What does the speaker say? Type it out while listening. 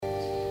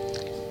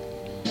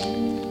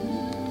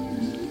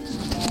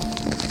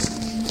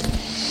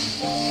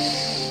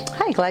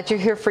Hi, glad you're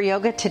here for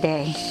yoga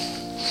today.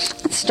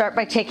 Let's start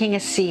by taking a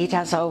seat,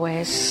 as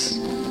always.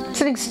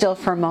 Sitting still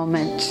for a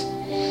moment.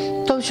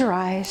 Close your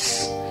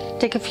eyes.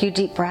 Take a few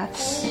deep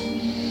breaths.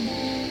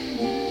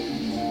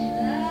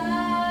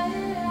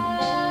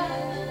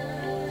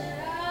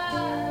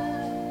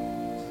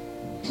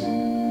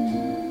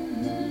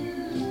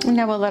 And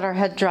now we'll let our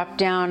head drop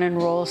down and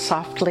roll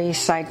softly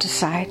side to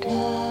side.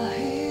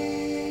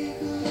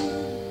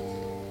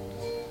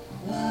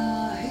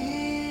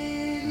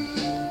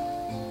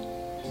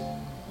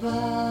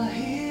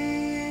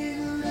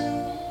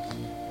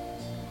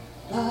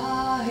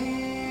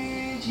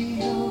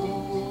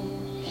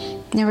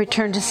 Now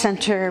return to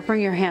center.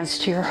 Bring your hands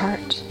to your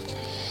heart.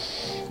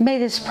 May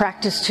this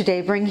practice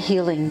today bring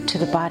healing to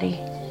the body,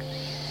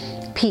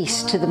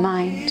 peace to the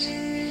mind,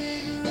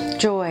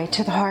 joy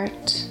to the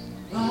heart,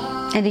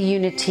 and a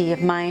unity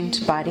of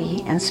mind,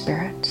 body, and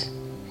spirit.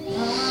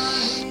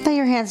 Lay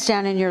your hands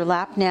down in your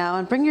lap now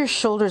and bring your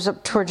shoulders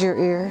up towards your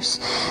ears.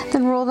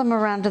 Then roll them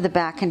around to the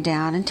back and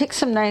down and take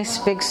some nice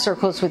big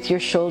circles with your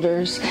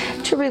shoulders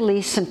to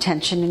release some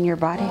tension in your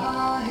body.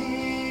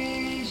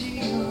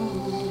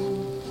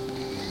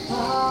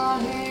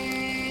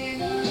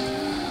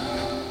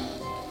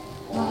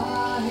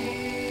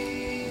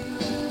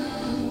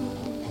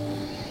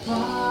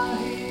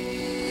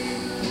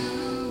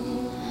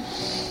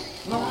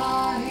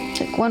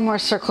 Take one more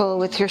circle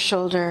with your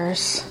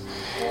shoulders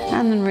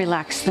and then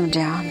relax them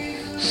down.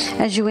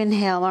 As you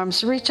inhale,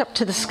 arms reach up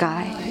to the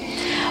sky.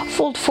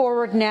 Fold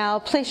forward now,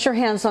 place your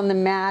hands on the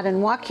mat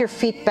and walk your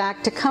feet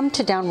back to come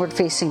to downward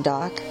facing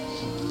dog.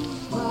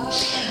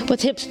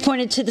 With hips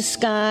pointed to the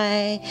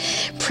sky,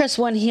 press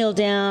one heel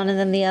down and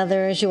then the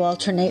other as you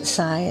alternate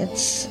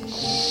sides.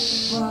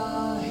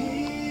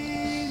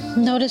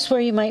 Notice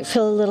where you might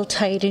feel a little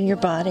tight in your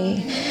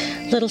body,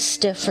 a little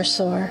stiff or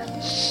sore.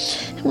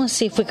 And we'll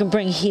see if we can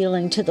bring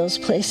healing to those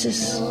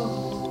places.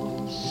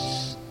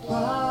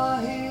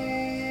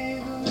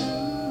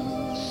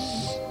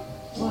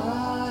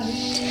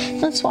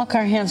 Let's walk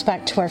our hands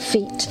back to our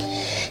feet.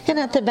 And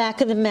at the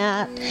back of the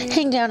mat,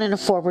 hang down in a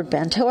forward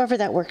bend, however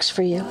that works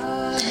for you.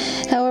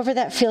 However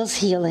that feels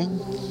healing.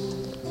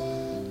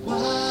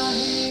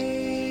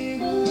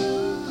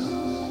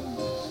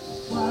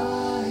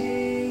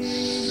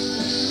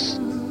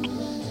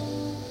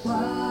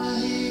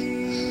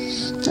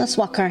 Let's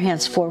walk our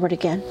hands forward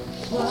again.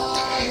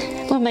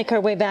 We'll make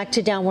our way back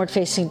to downward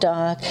facing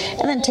dog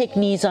and then take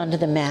knees onto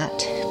the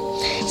mat.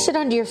 Sit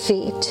onto your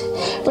feet.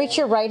 Reach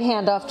your right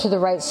hand off to the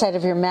right side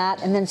of your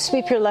mat and then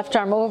sweep your left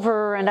arm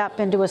over and up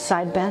into a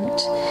side bend.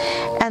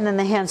 And then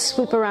the hands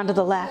sweep around to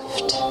the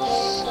left.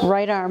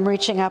 Right arm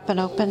reaching up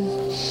and open.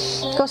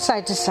 Go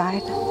side to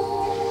side.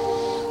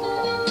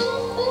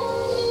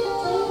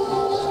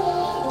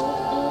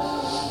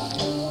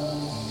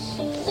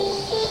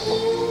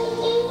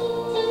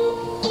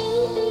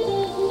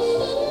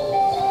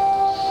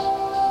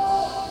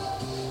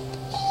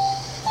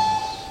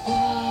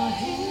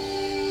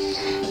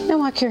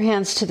 Walk your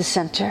hands to the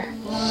center,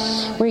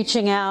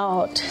 reaching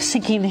out,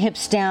 sinking the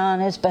hips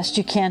down as best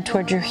you can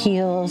toward your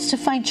heels to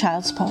find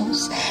child's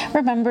pose.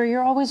 Remember,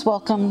 you're always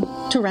welcome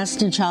to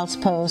rest in child's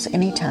pose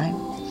anytime.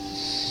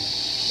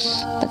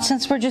 But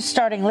since we're just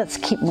starting, let's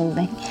keep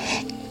moving.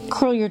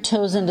 Curl your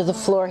toes into the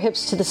floor,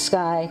 hips to the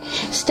sky.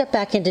 Step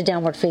back into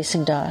downward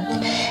facing dog.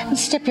 And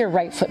step your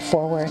right foot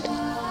forward.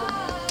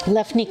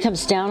 Left knee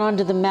comes down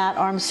onto the mat,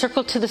 arms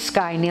circle to the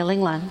sky,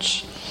 kneeling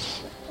lunge.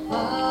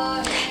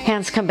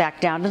 Hands come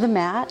back down to the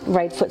mat,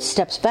 right foot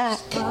steps back,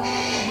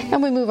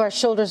 and we move our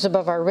shoulders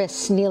above our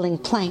wrists, kneeling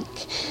plank.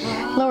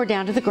 Lower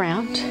down to the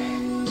ground.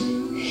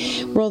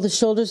 Roll the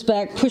shoulders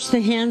back, push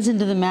the hands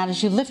into the mat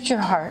as you lift your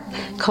heart,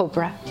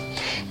 cobra,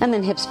 and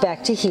then hips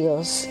back to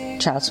heels,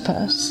 child's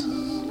pose.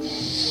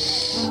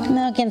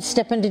 Now again,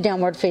 step into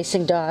downward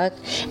facing dog,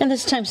 and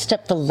this time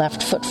step the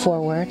left foot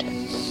forward.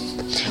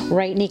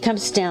 Right knee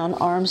comes down,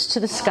 arms to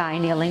the sky,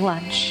 kneeling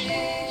lunge.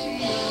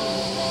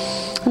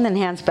 And then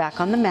hands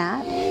back on the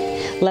mat.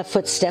 Left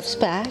foot steps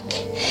back.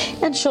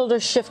 And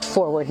shoulders shift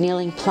forward,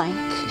 kneeling plank.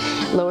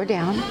 Lower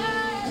down.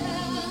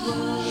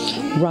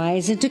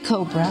 Rise into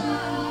cobra.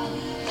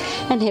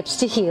 And hips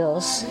to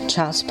heels,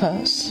 child's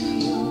pose.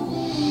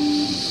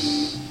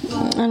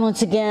 And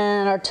once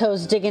again, our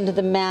toes dig into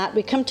the mat.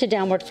 We come to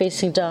downward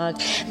facing dog.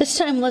 This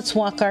time, let's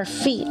walk our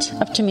feet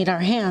up to meet our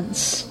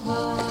hands.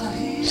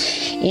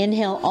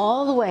 Inhale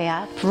all the way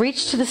up,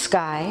 reach to the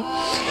sky,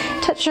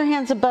 touch your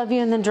hands above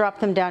you and then drop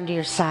them down to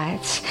your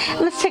sides.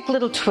 And let's take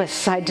little twists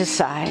side to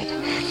side.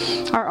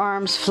 Our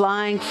arms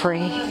flying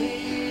free.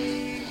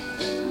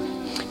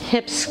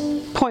 Hips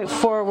point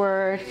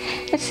forward.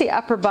 It's the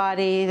upper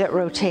body that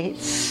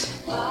rotates.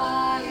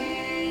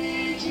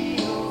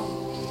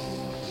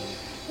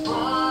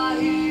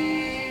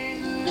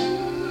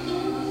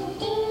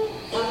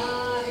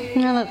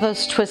 Now let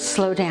those twists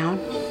slow down.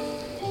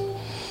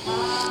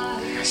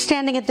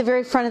 Standing at the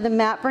very front of the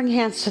mat, bring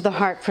hands to the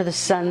heart for the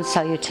sun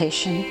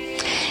salutation.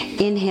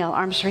 Inhale,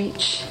 arms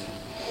reach.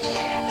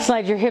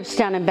 Slide your hips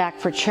down and back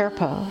for chair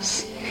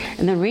pose.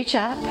 And then reach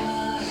up.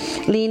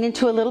 Lean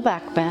into a little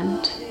back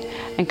bend.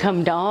 and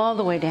come all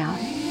the way down.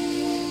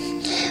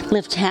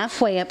 Lift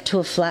halfway up to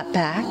a flat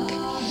back.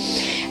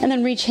 And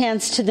then reach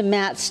hands to the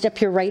mat, step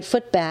your right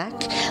foot back,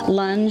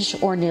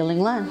 lunge or kneeling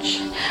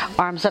lunge.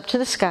 Arms up to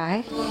the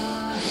sky,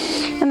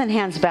 and then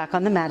hands back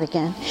on the mat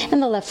again,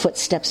 and the left foot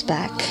steps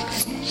back.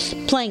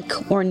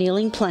 Plank or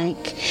kneeling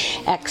plank.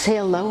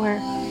 Exhale, lower.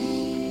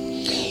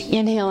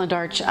 Inhale and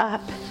arch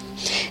up.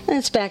 And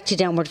it's back to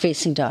downward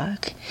facing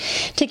dog.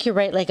 Take your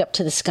right leg up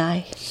to the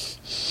sky.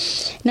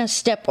 Now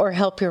step or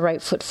help your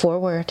right foot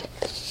forward.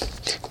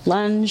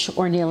 Lunge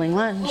or kneeling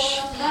lunge.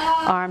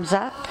 Arms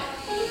up.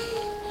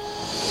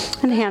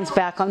 And hands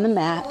back on the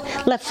mat.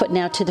 Left foot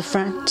now to the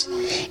front.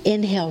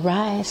 Inhale,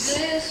 rise.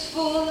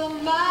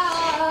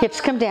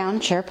 Hips come down,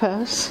 chair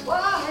pose.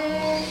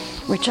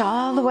 Reach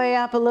all the way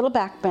up, a little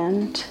back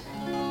bend.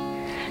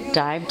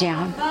 Dive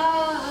down.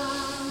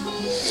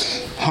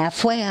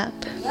 Halfway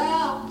up.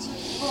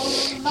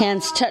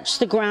 Hands touch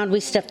the ground. We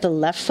step the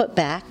left foot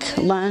back.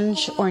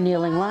 Lunge or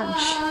kneeling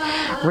lunge.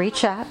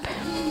 Reach up.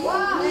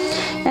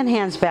 And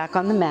hands back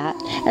on the mat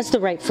as the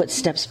right foot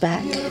steps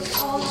back.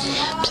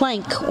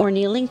 Plank or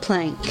kneeling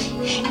plank.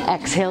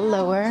 Exhale,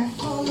 lower.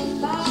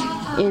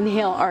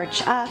 Inhale,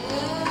 arch up.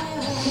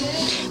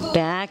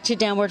 Back to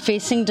downward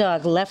facing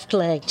dog. Left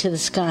leg to the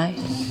sky.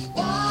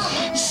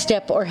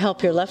 Step or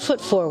help your left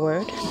foot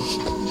forward.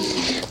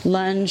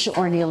 Lunge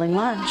or kneeling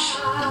lunge.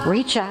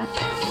 Reach up.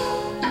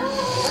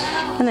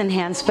 And then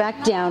hands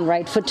back down.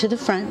 Right foot to the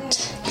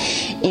front.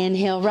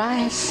 Inhale,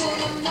 rise.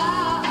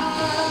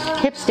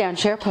 Hips down,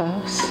 chair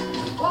pose.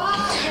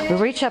 We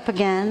reach up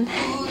again.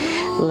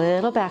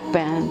 Little back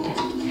bend.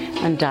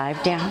 And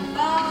dive down.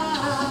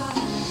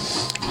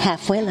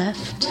 Halfway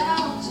left.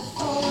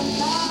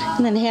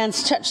 And then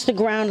hands touch the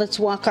ground. Let's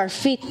walk our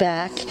feet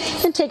back.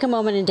 And take a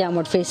moment in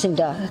downward facing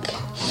dog.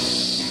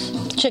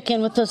 Check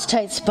in with those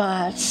tight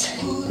spots.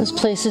 Those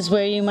places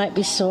where you might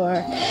be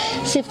sore.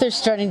 See if they're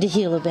starting to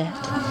heal a bit.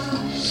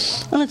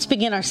 And let's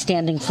begin our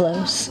standing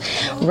flows.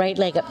 Right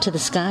leg up to the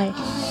sky.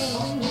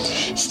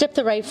 Step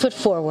the right foot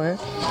forward.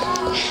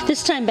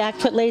 This time back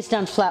foot lays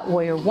down flat,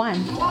 warrior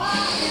one.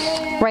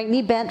 Right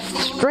knee bent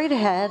straight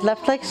ahead,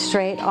 left leg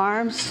straight,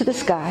 arms to the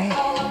sky.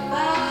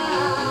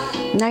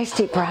 Nice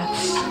deep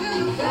breaths.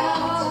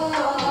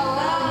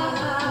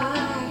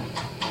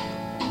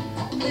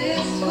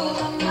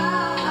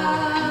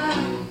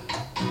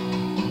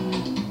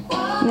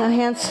 Now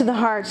hands to the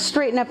heart,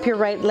 straighten up your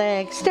right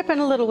leg. Step in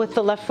a little with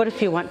the left foot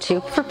if you want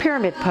to for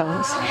pyramid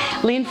pose.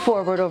 Lean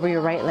forward over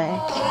your right leg.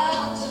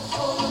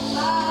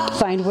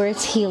 Find where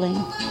it's healing.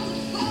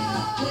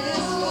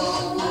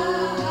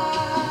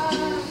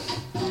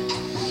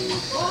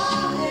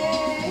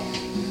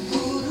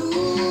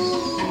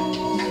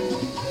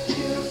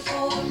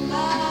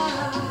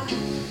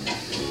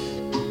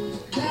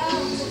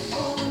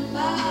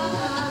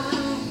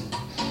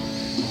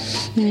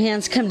 Your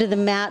hands come to the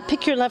mat.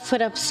 Pick your left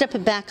foot up, step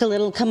it back a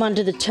little, come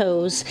onto the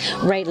toes,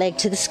 right leg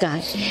to the sky.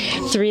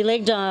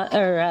 Three-leg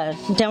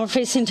downward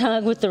facing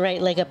dog with the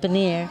right leg up in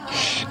the air.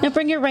 Now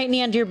bring your right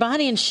knee under your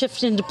body and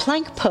shift into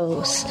plank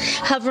pose,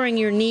 hovering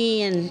your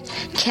knee and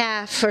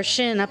calf or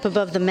shin up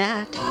above the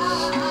mat.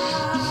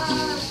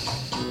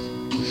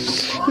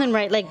 And then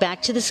right leg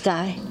back to the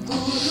sky.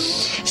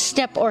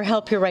 Step or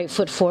help your right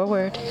foot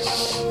forward.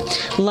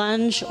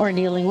 Lunge or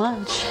kneeling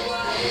lunge.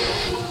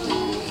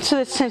 So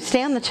this time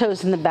stay on the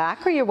toes in the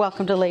back, or you're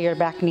welcome to lay your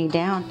back knee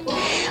down.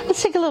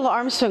 Let's take a little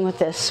arm swing with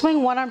this.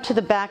 Swing one arm to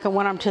the back and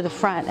one arm to the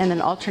front, and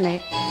then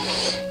alternate.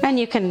 And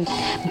you can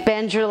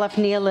bend your left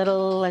knee a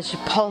little as you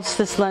pulse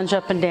this lunge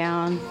up and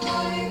down.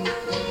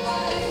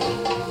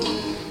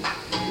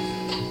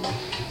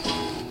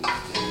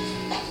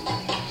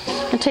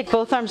 And take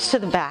both arms to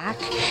the back,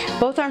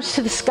 both arms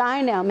to the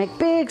sky now. Make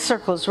big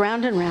circles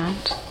round and round.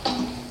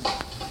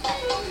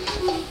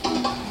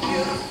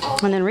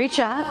 And then reach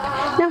up.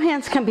 Now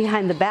hands come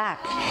behind the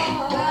back.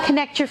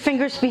 Connect your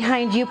fingers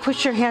behind you.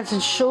 Push your hands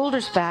and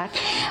shoulders back.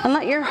 And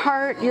let your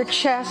heart, your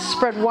chest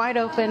spread wide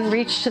open.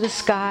 Reach to the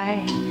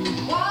sky.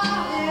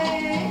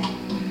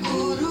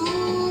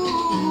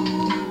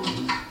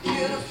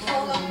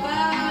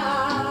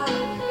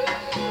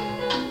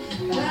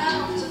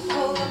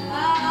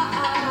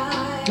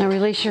 Now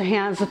release your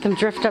hands. Let them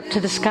drift up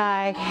to the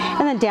sky.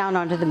 And then down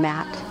onto the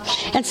mat.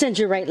 And send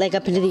your right leg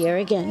up into the air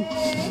again.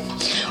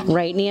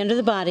 Right knee under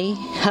the body,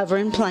 hover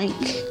in plank.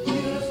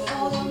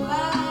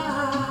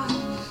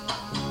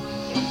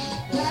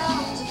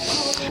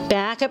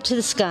 Back up to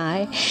the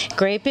sky.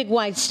 Great big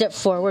wide step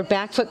forward.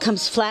 Back foot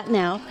comes flat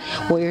now.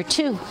 Warrior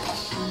two.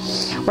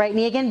 Right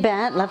knee again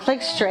bent, left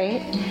leg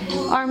straight.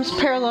 Arms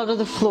parallel to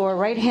the floor.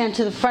 Right hand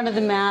to the front of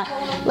the mat.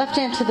 Left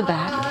hand to the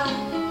back.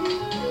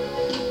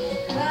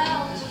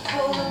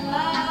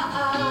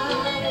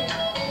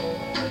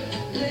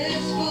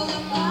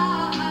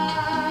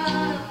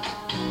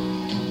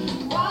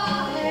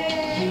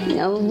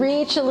 Now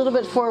reach a little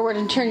bit forward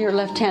and turn your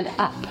left hand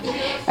up.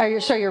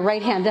 Your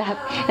right hand up.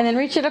 And then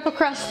reach it up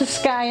across the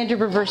sky into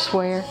reverse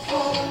warrior.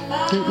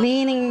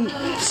 Leaning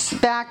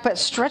back but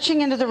stretching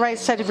into the right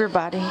side of your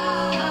body.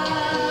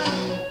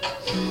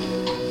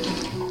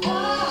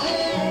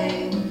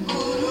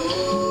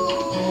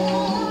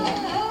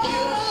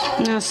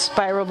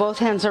 spiral both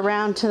hands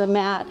around to the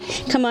mat.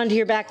 Come onto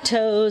your back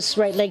toes,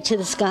 right leg to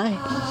the sky.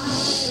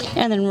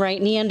 And then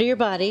right knee under your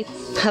body,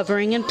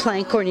 hovering in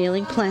plank or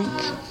kneeling plank.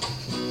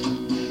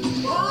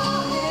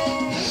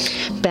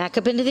 Back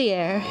up into the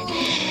air,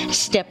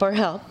 step or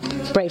help,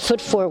 right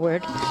foot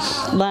forward,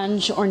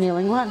 lunge or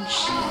kneeling lunge.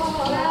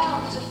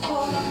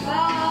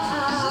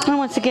 And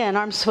once again,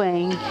 arm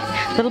swing,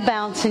 little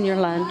bounce in your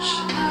lunge.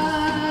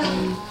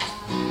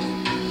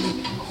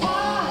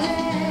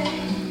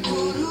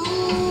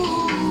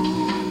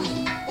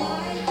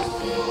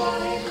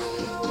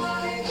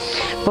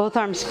 Both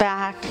arms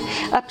back,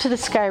 up to the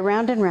sky,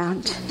 round and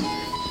round.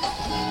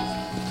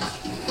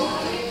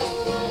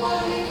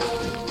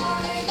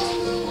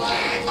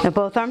 Now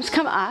both arms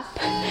come up,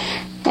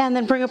 and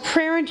then bring a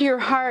prayer into your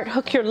heart.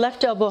 Hook your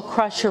left elbow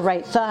across your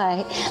right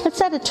thigh.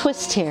 Let's add a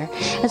twist here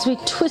as we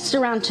twist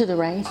around to the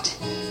right.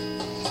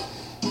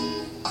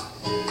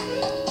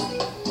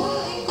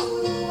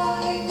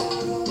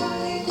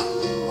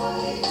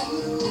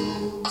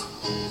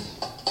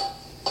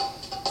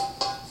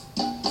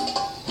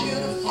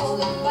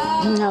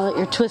 Now let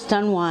your twist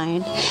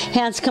unwind.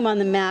 Hands come on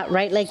the mat,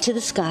 right leg to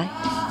the sky.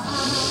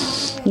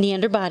 Knee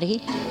under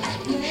body,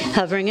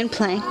 hovering in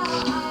plank.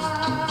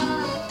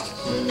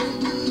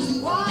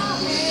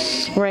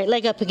 Right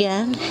leg up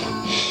again.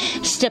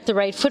 Step the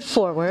right foot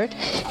forward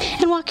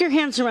and walk your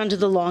hands around to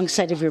the long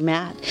side of your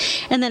mat.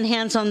 And then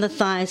hands on the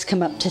thighs,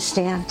 come up to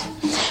stand.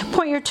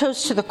 Point your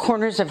toes to the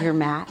corners of your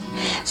mat.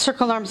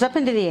 Circle arms up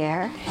into the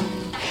air.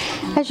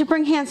 As you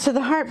bring hands to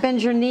the heart,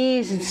 bend your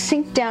knees and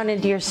sink down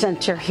into your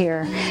center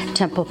here,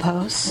 temple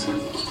pose.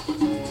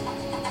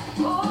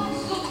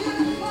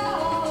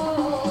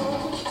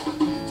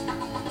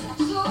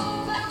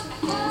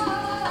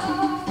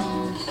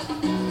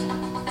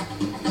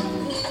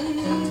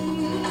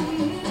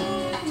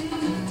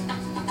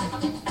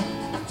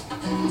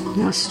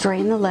 Now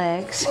straighten the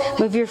legs.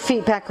 Move your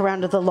feet back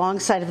around to the long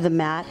side of the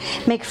mat.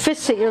 Make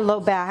fists at your low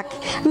back.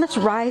 And let's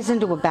rise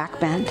into a back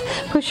bend.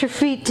 Push your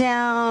feet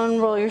down.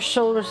 Roll your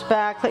shoulders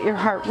back. Let your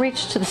heart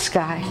reach to the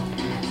sky.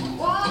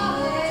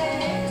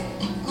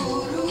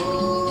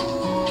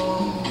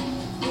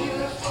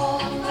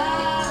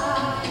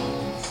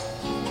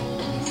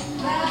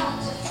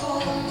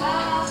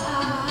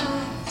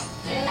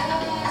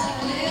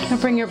 Now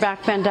bring your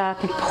back bend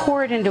up and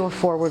pour it into a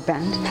forward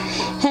bend.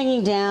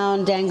 Hanging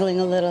down, dangling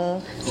a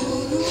little.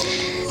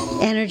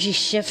 Energy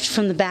shift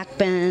from the back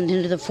bend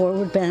into the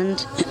forward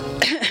bend.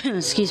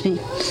 Excuse me.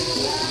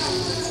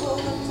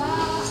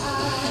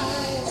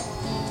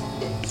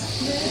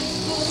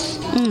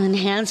 And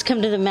hands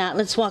come to the mat.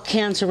 Let's walk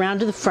hands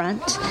around to the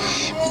front.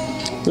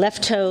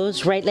 Left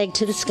toes, right leg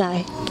to the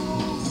sky.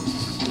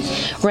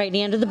 Right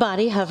knee under the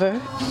body,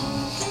 hover.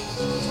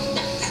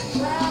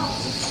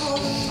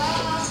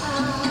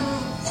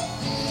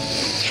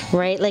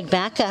 Right leg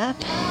back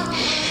up.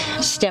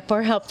 Step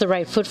or help the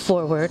right foot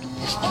forward.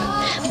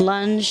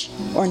 Lunge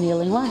or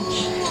kneeling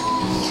lunge.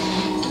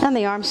 And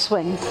the arm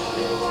swing.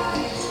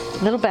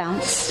 Little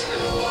bounce.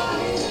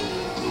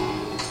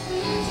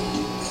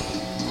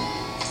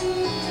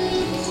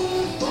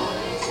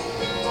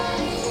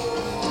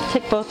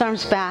 Take both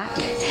arms back,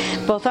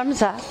 both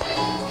arms up,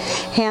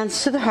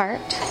 hands to the heart.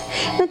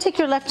 And then take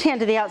your left hand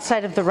to the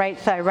outside of the right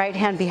thigh, right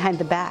hand behind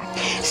the back.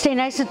 Stay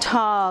nice and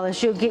tall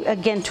as you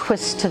again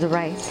twist to the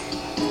right.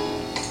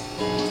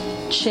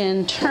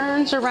 Chin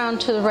turns around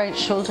to the right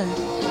shoulder.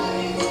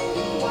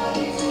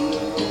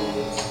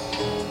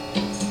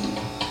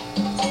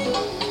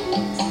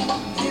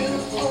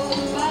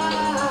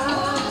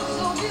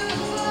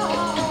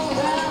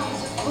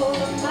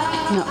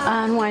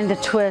 Now unwind the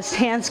twist.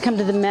 Hands come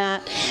to the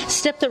mat.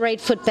 Step the right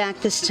foot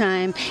back this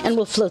time, and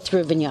we'll flow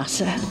through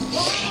Vinyasa.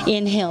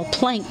 Inhale,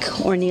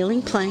 plank or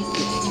kneeling plank.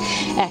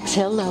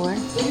 Exhale, lower.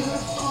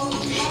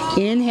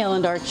 Inhale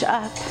and arch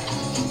up.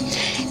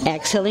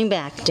 Exhaling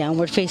back,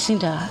 downward facing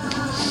dog.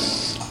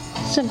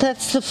 So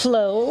that's the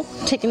flow.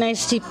 Take a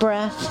nice deep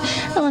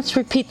breath. And let's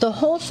repeat the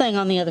whole thing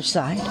on the other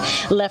side.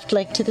 Left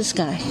leg to the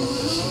sky.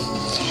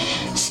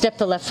 Step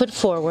the left foot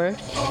forward.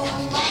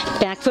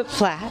 Back foot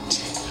flat.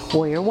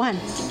 Warrior one.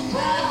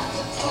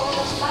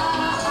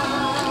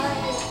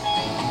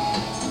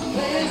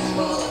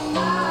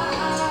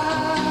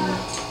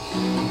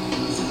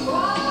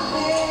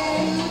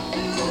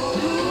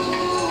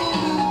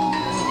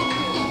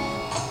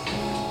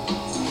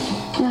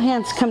 Now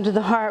hands come to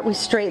the heart. We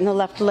straighten the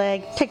left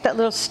leg. Take that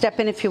little step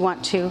in if you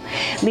want to.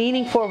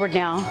 Leaning forward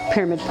now,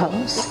 pyramid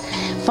pose.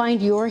 Find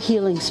your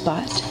healing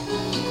spot.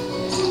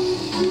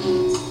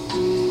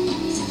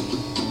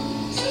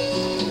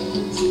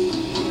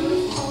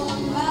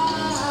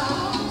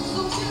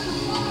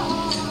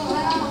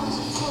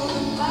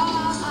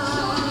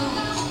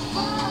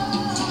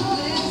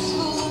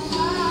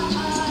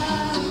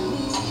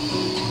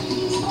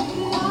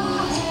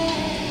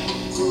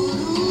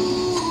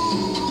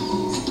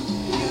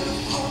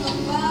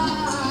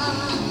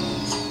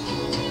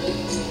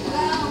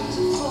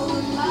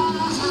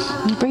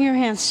 Bring your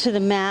hands to the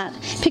mat.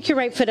 Pick your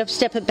right foot up,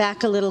 step it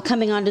back a little,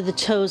 coming onto the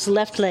toes,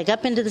 left leg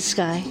up into the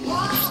sky.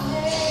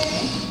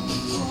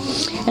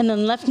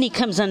 then left knee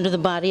comes under the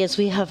body as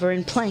we hover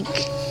in plank.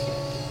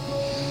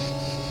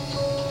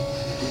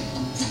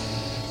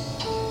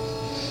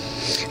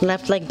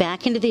 Left leg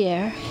back into the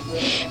air,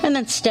 and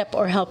then step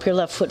or help your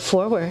left foot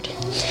forward.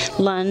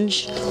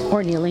 Lunge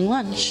or kneeling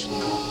lunge.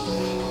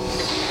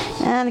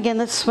 And again,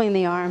 let's swing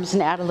the arms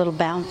and add a little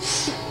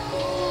bounce.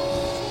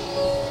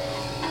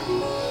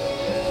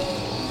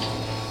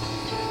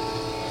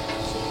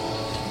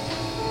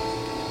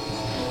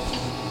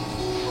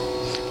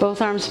 Both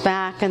arms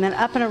back and then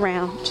up and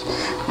around,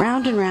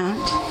 round and round.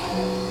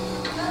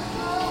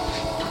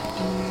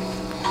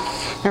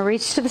 Now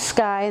reach to the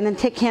sky and then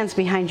take hands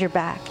behind your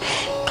back.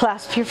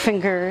 Clasp your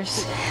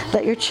fingers,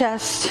 let your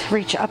chest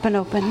reach up and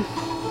open.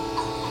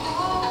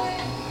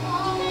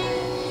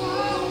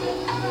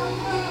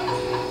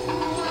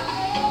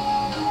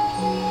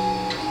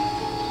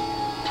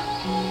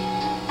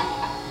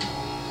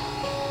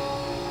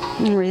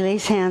 And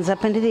release hands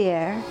up into the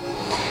air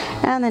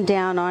and then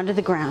down onto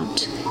the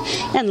ground.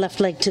 And left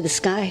leg to the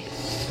sky.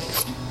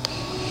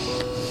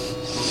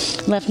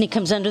 Left knee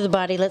comes under the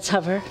body, let's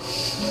hover.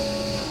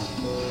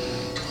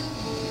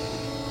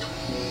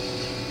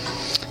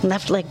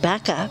 Left leg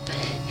back up.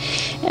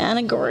 And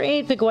a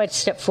great big wide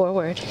step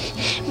forward.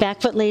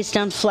 Back foot lays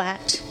down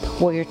flat,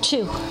 warrior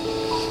two.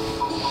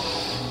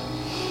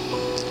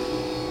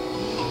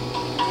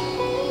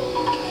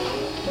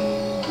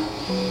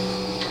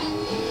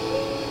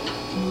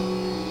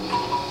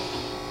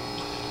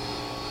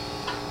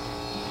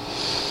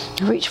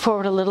 Reach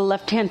forward a little,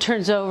 left hand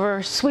turns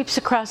over, sweeps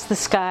across the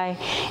sky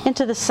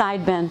into the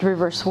side bend,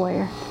 reverse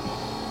warrior.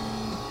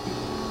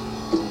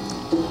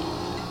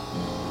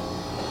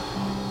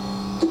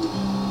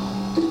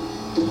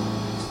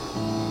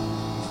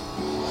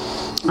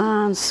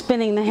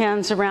 Spinning the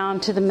hands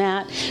around to the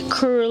mat,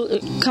 curl,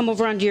 come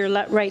over onto your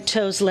right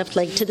toes, left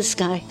leg to the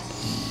sky.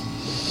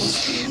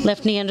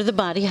 Left knee under the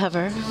body,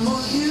 hover.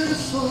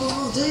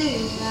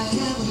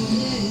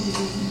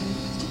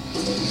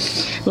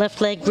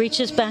 Left leg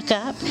reaches back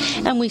up,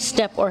 and we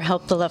step or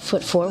help the left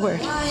foot forward.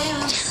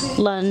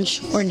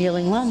 Lunge or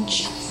kneeling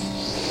lunge.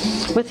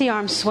 With the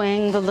arm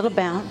swing, the little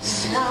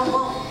bounce.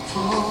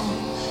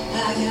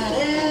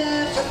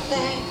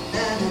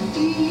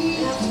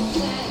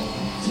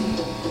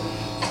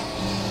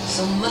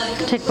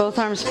 Take both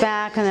arms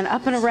back and then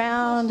up and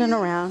around and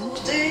around.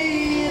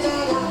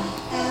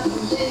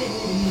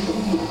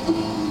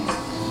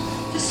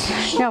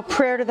 Now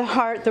prayer to the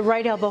heart, the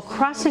right elbow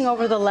crossing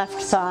over the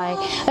left thigh.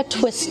 A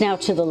twist now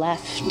to the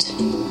left.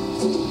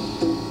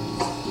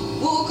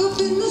 Woke up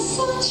in the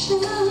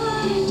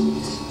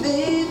sunshine,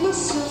 made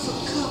myself a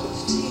cup of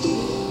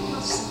tea.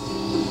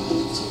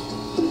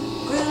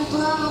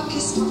 Grandpa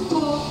kissed my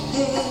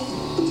forehead,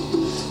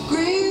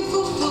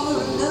 grateful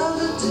for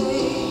another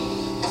day.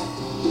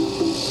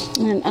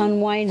 And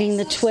unwinding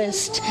the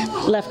twist,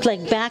 left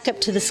leg back up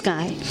to the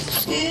sky.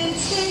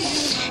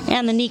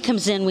 And the knee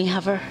comes in, we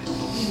hover.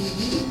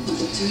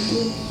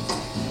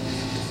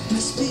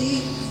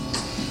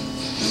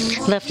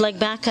 Left leg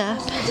back up.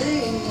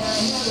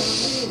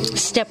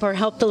 Step or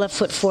help the left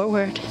foot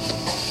forward.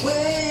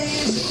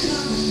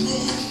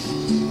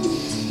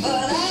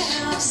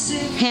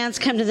 Hands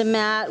come to the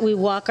mat. We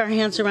walk our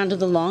hands around to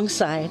the long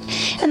side.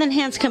 And then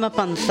hands come up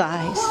on the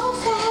thighs.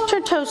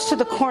 Turn toes to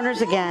the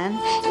corners again.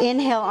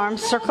 Inhale,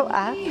 arms circle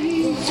up.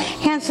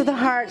 Hands to the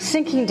heart,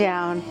 sinking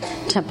down.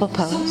 Temple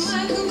pose.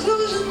 My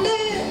conclusion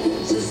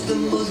is, it's the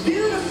most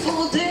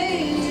beautiful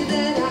day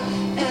that I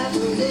ever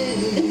lived.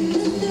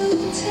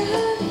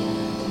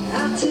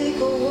 I take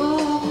a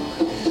walk,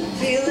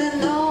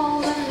 feeling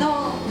all in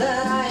all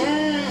that I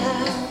am.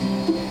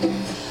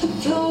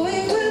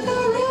 Flowing with the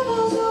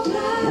rivers of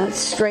life. Now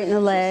straighten the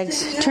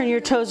legs. Turn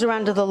your toes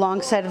around to the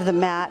long side of the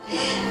mat.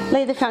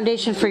 Lay the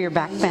foundation for your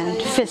back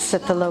bend. Fists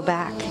at the low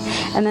back.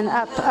 And then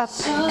up, up,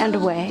 and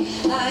away.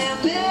 I am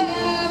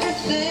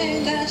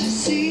everything that you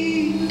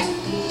see.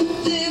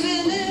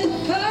 Living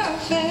in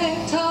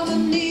perfect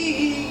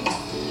harmony.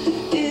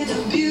 In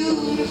a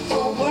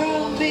beautiful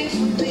world made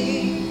for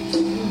me.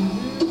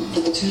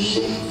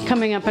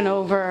 Coming up and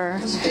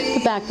over, the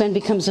back bend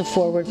becomes a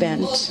forward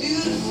bend.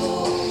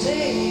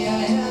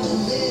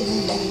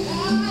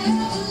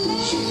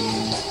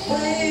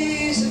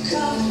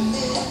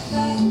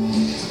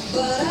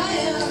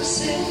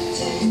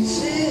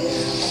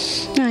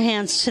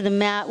 Hands to the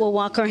mat. We'll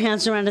walk our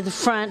hands around to the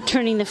front,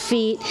 turning the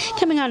feet,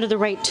 coming onto the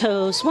right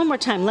toes. One more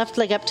time, left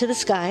leg up to the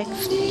sky.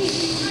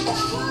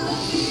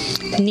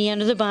 Knee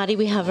under the body,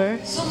 we hover.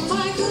 So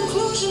my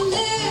conclusion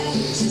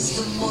is, it's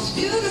the most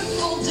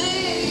beautiful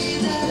day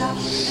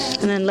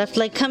that and then left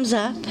leg comes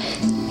up,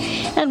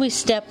 and we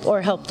step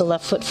or help the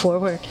left foot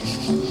forward.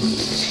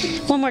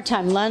 One more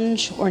time,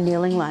 lunge or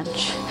kneeling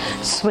lunge.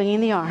 Swinging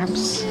the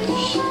arms.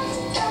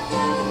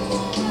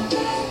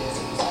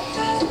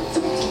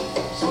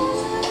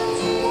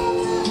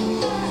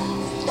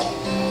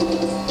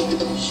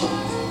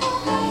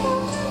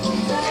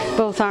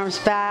 Both arms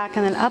back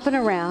and then up and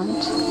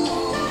around.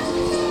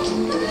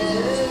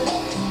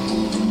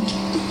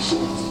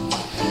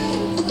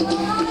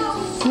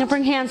 Now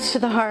bring hands to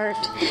the heart.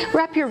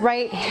 Wrap your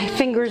right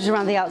fingers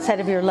around the outside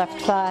of your left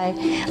thigh.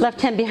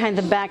 Left hand behind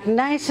the back,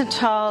 nice and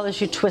tall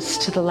as you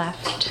twist to the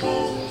left.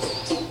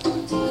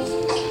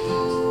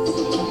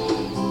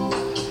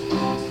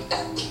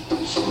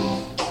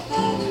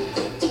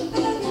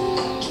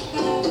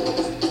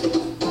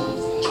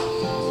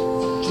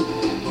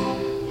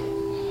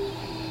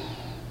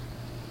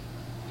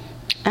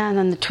 And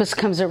then the twist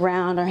comes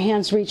around. Our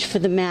hands reach for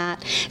the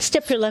mat.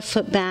 Step your left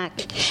foot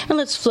back. And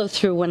let's flow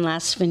through one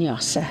last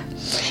vinyasa.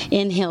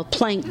 Inhale,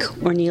 plank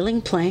or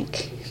kneeling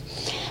plank.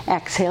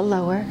 Exhale,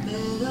 lower.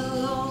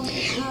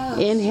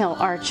 Inhale,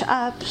 arch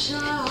up.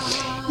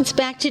 It's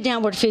back to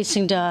downward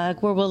facing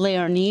dog, where we'll lay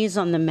our knees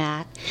on the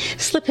mat.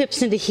 Slip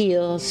hips into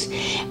heels.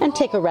 And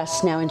take a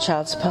rest now in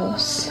child's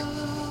pose.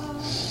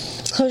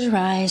 Close your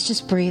eyes.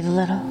 Just breathe a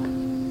little.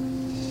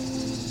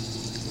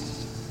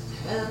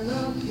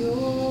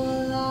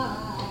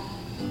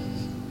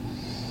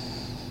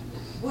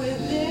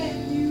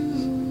 Within you,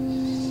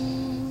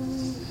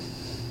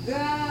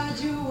 guide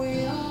your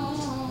way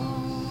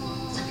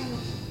on,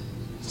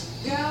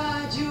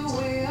 guide your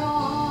way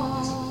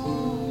on.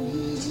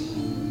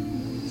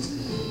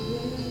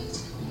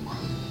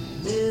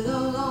 May the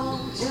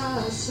long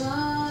time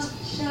sun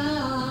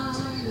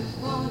shine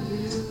upon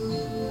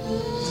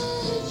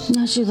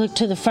you. As you look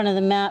to the front of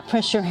the mat,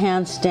 press your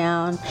hands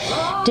down,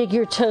 dig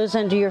your toes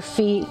under your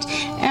feet,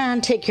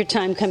 and take your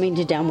time coming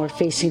to downward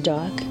facing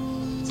dog.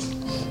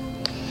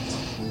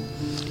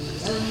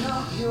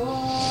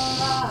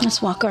 Let's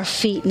walk our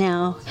feet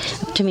now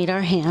up to meet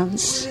our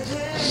hands.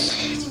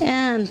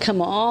 And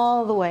come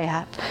all the way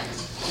up.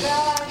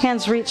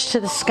 Hands reach to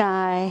the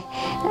sky.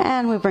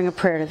 And we bring a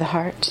prayer to the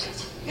heart.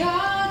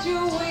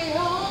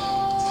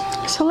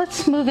 So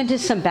let's move into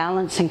some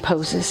balancing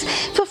poses.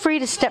 Feel free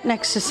to step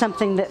next to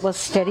something that will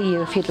steady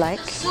you if you'd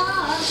like.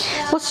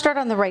 We'll start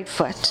on the right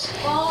foot.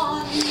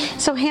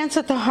 So hands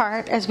at the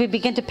heart as we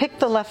begin to pick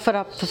the left foot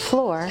up the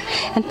floor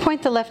and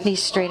point the left knee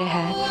straight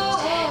ahead.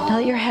 Now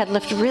let your head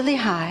lift really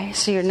high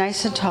so you're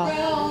nice and tall.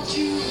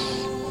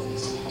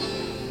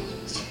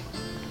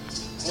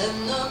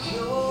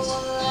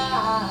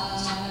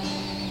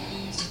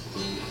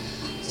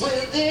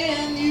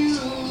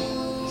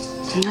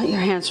 And let your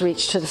hands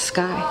reach to the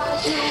sky.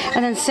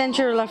 And then send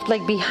your left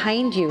leg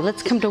behind you.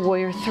 Let's come to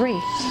Warrior 3.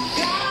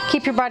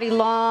 Keep your body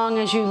long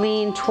as you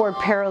lean toward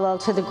parallel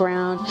to the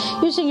ground,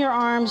 using your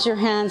arms, your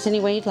hands, any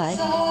way you'd like.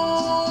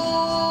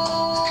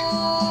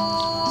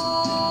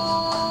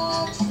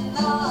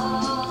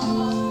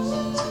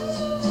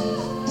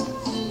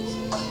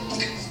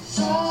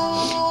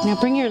 Now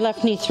bring your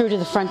left knee through to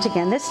the front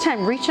again. This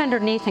time reach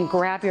underneath and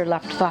grab your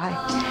left thigh.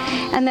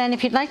 And then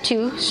if you'd like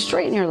to,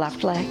 straighten your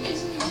left leg.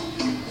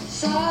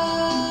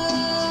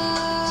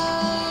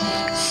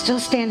 Still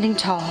standing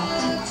tall.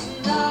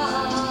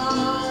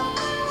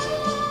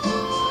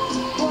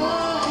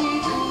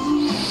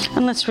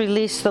 And let's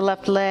release the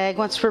left leg.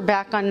 Once we're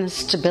back on the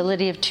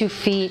stability of 2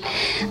 feet,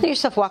 let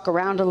yourself walk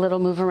around a little,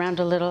 move around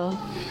a little.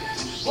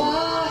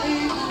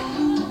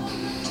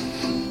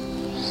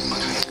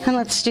 And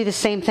let's do the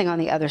same thing on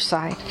the other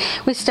side.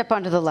 We step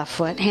onto the left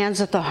foot,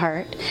 hands at the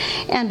heart,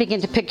 and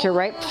begin to pick your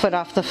right foot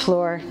off the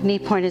floor, knee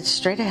pointed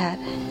straight ahead.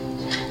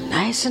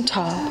 Nice and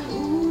tall.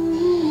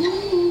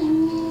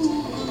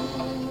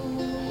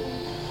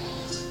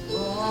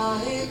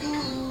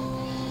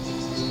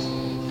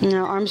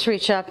 Now arms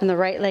reach up and the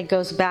right leg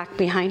goes back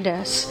behind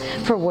us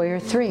for Warrior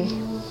 3.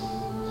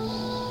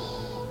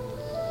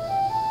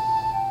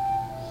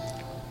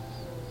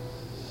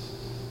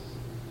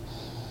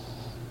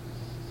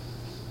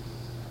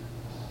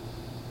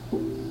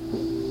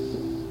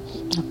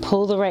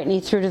 Pull the right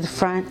knee through to the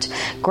front,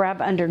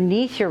 grab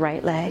underneath your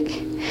right leg,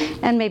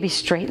 and maybe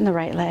straighten the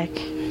right leg.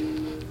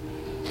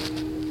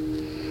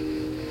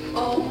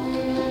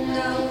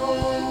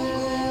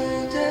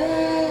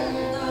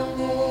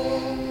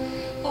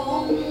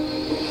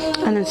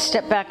 And then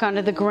step back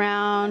onto the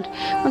ground.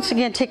 Once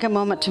again, take a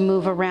moment to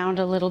move around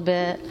a little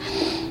bit,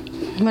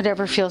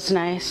 whatever feels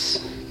nice.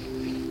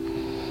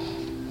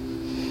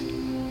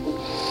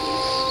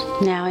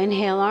 Now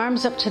inhale,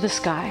 arms up to the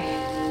sky.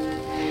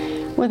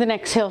 With an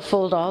exhale,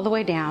 fold all the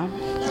way down.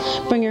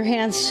 Bring your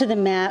hands to the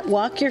mat.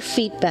 Walk your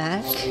feet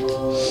back.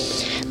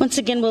 Once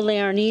again, we'll lay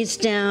our knees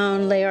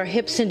down, lay our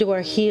hips into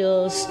our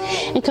heels,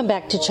 and come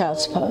back to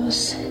child's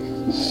pose.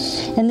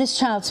 In this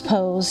child's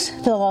pose,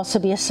 there'll also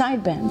be a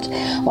side bend.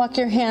 Walk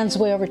your hands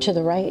way over to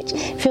the right.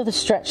 Feel the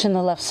stretch in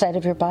the left side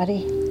of your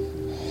body.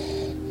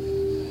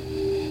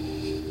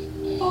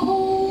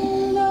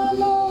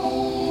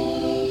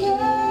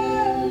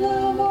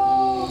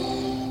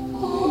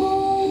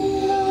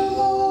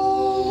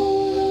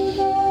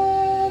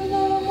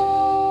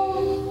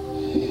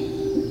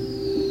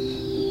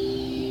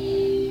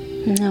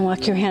 Now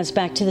walk your hands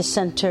back to the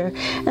center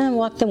and then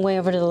walk them way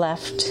over to the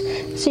left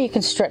so you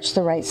can stretch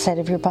the right side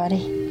of your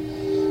body.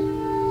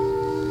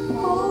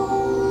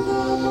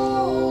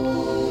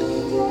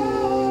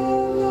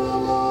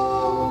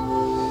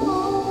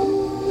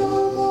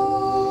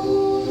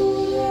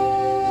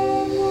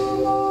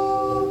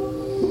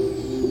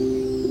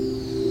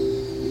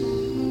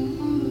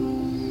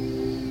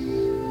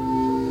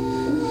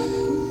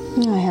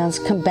 hands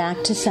come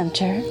back to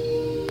center.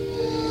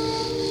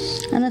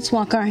 And let's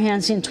walk our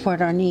hands in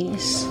toward our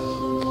knees.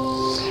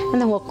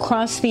 And then we'll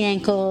cross the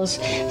ankles,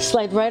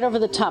 slide right over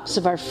the tops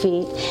of our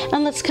feet,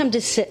 and let's come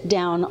to sit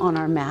down on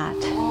our mat.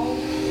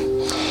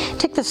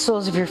 Take the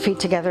soles of your feet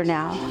together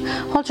now.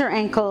 Hold your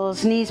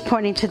ankles, knees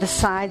pointing to the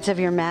sides of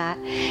your mat,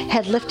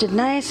 head lifted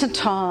nice and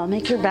tall.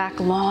 Make your back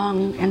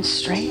long and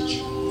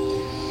straight.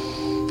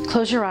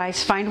 Close your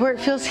eyes. Find where it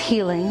feels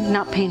healing,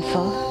 not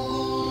painful.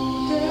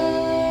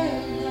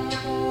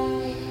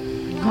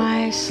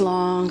 Nice,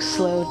 long,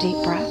 slow, deep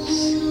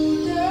breaths.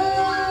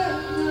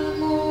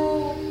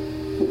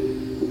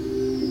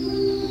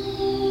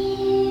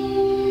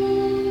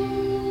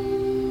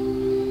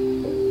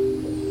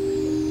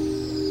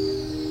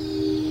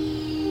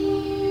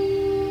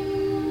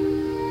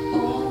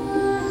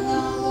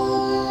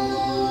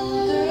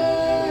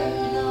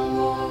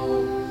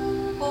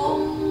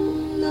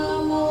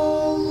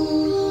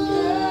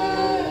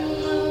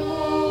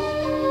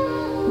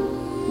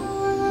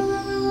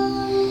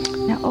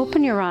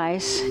 Open your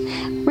eyes,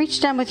 reach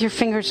down with your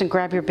fingers and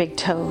grab your big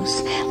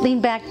toes. Lean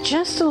back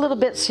just a little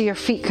bit so your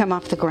feet come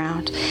off the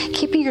ground.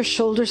 Keeping your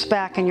shoulders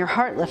back and your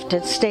heart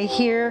lifted, stay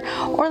here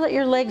or let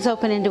your legs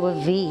open into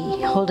a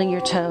V, holding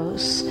your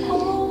toes.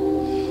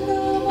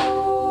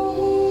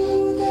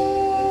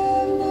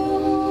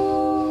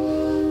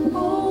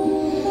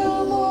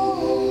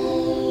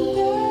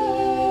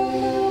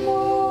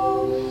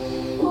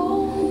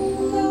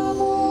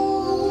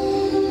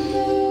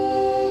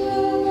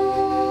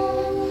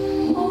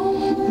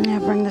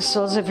 Bring the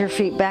soles of your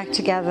feet back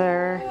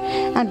together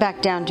and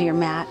back down to your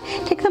mat.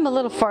 Take them a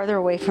little farther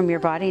away from your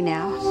body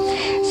now.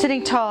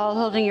 Sitting tall,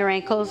 holding your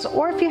ankles,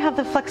 or if you have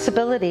the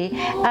flexibility,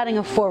 adding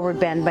a forward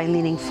bend by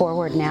leaning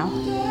forward now.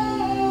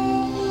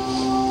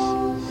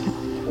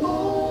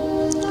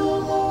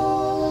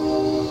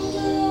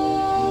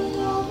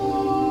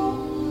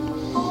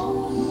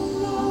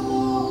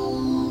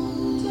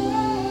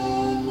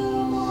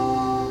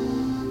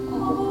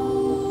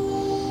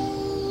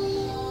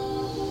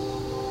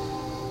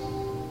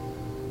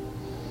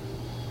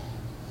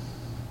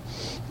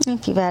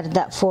 If you've added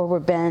that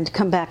forward bend,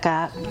 come back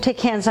up. Take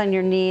hands on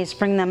your knees,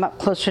 bring them up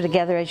closer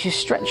together as you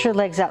stretch your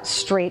legs out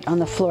straight on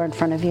the floor in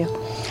front of you.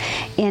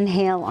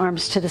 Inhale,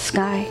 arms to the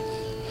sky.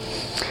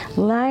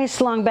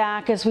 Nice long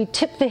back as we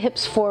tip the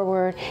hips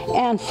forward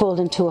and fold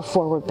into a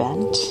forward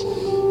bend.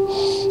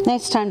 Now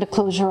it's time to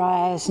close your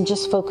eyes and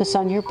just focus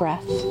on your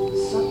breath.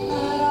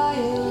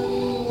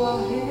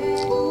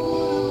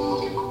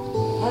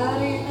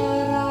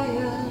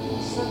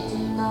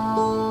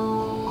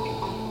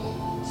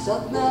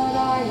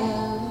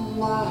 Satnarayan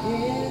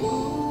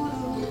Waheguru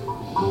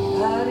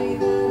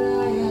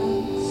Harinarayan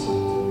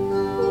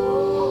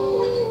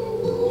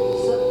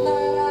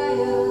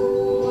Satnarayan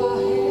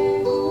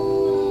Waheguru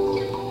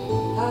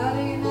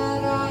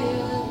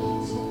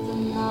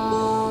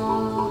Harinarayan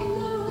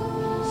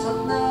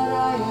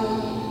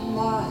Satnarayan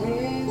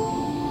Waheguru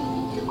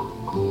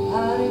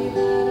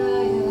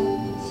Harinarayan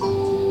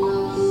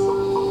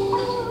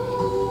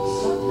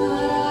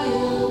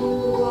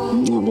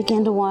Now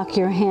begin to walk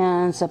your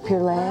hands up your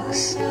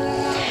legs.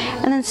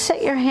 And then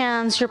set your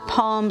hands, your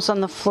palms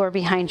on the floor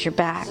behind your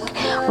back.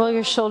 Roll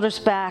your shoulders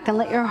back and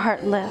let your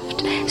heart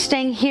lift.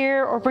 Staying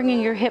here or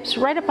bringing your hips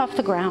right up off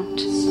the ground.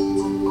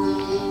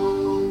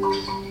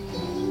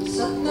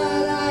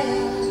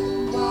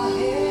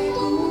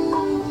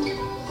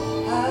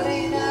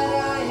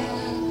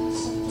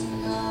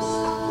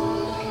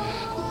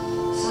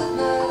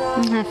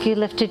 If you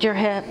lifted your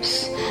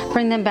hips,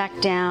 bring them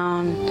back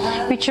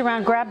down. Reach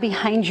around, grab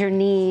behind your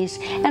knees,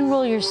 and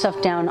roll yourself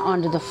down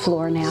onto the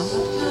floor now.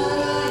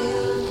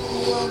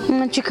 And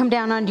let you come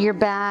down onto your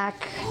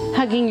back,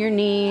 hugging your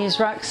knees,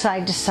 rock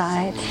side to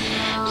side.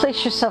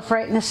 Place yourself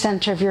right in the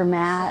center of your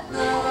mat.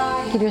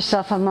 Give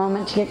yourself a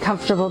moment to get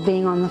comfortable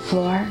being on the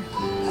floor.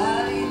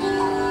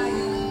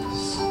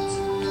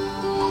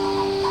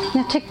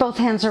 Now take both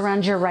hands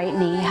around your right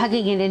knee,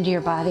 hugging it into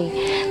your body.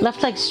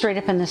 Left leg straight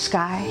up in the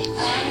sky.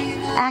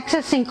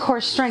 Accessing core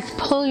strength,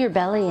 pull your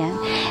belly in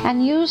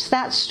and use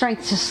that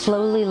strength to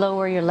slowly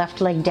lower your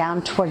left leg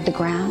down toward the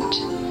ground.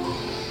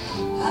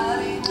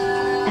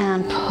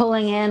 And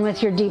pulling in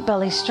with your deep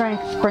belly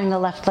strength, bring the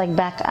left leg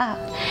back up.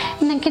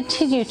 And then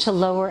continue to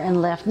lower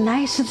and lift,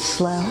 nice and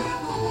slow.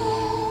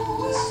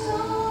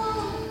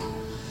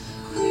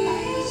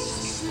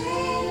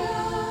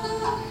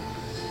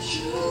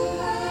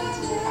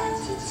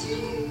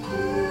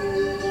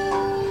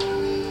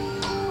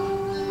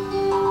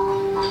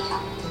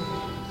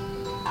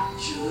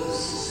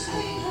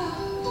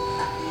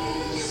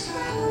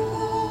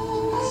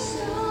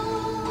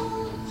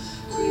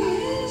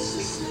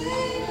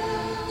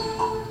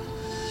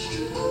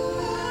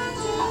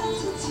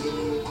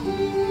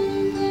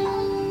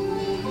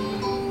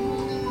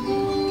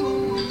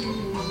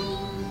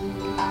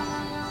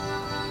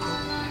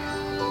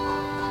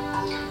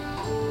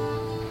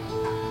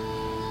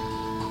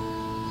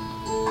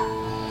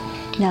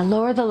 Now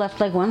lower the left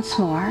leg once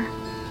more.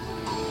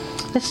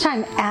 This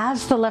time,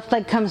 as the left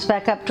leg comes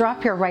back up,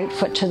 drop your right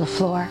foot to the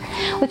floor.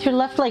 With your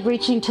left leg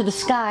reaching to the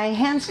sky,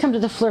 hands come to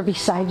the floor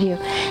beside you.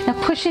 Now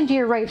push into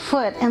your right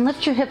foot and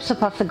lift your hips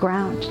up off the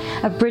ground.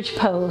 A bridge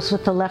pose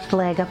with the left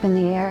leg up in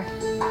the air.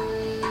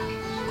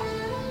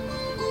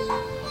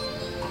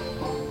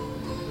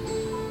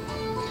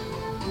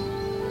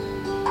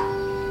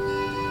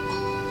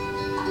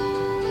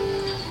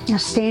 Now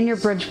stay in your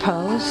bridge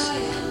pose,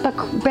 but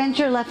bend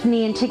your left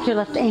knee and take your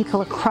left ankle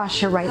across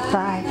your right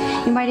thigh.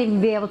 You might even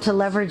be able to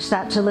leverage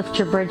that to lift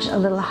your bridge a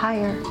little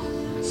higher.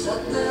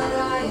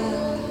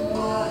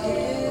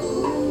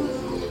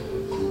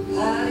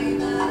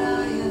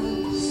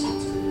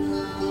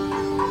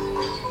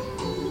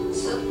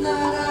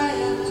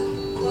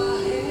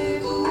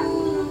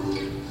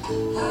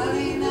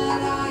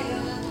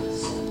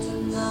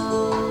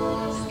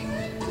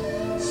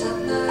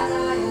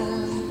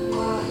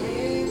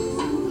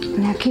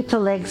 Now keep the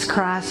legs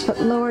crossed,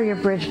 but lower your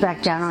bridge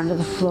back down onto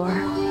the floor.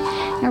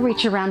 Now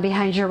reach around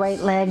behind your right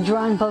leg,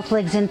 drawing both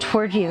legs in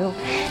toward you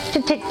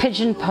to take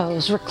pigeon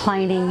pose,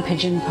 reclining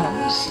pigeon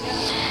pose.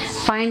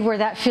 Find where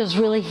that feels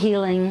really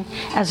healing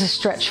as a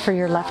stretch for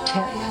your left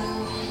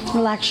hip.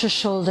 Relax your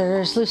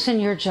shoulders, loosen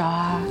your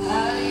jaw,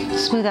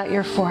 smooth out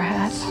your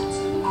forehead.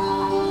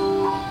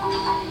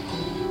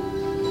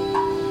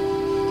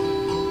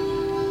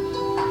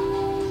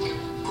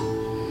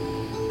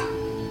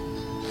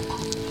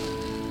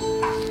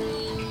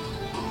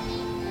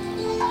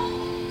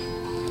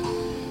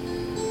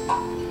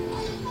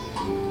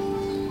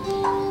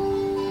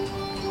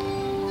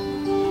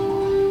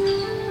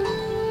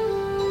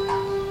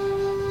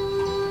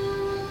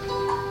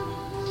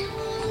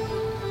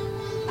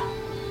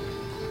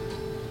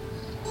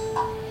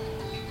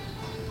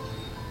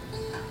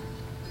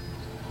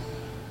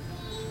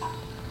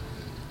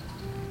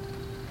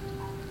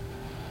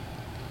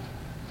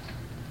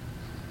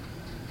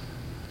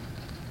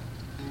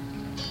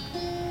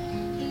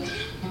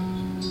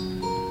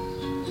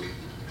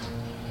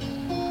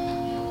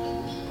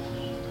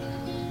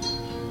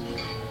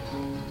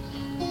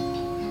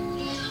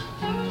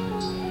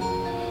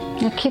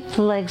 Now keep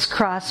the legs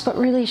crossed, but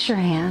release your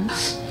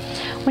hands.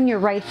 When your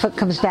right foot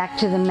comes back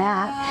to the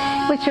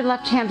mat, with your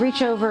left hand, with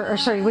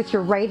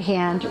your right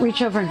hand,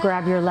 reach over and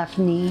grab your left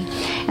knee.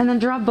 And then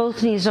draw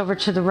both knees over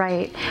to the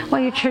right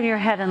while you turn your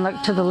head and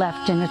look to the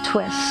left in a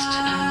twist.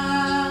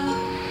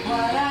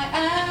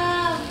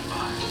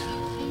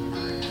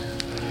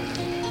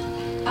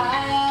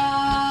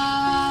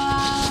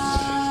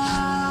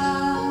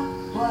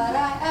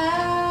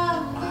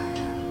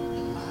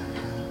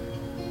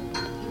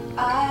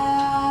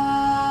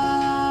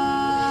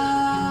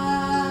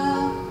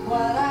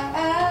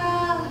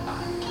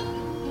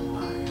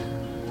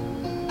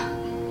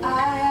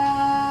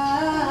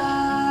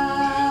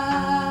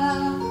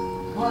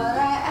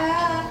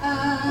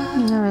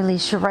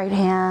 Release your right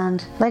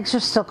hand. Legs are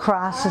still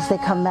crossed as they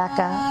come back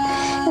up.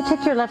 Now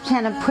take your left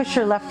hand and push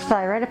your left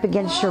thigh right up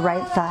against your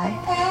right thigh.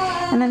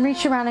 And then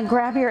reach around and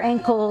grab your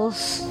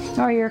ankles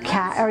or your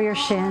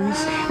shins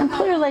and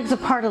pull your legs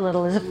apart a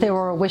little as if they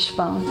were a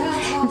wishbone.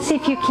 And see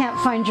if you can't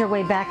find your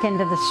way back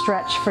into the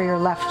stretch for your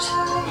left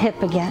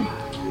hip again.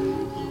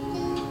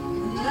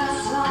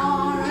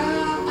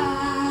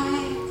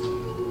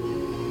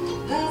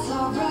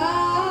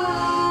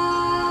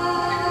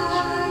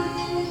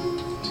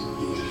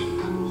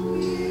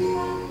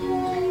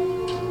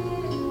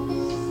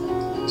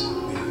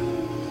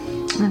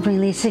 And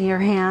releasing your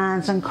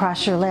hands and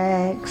cross your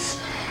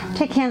legs.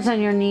 Take hands on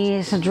your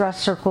knees and draw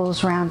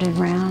circles round and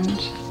round.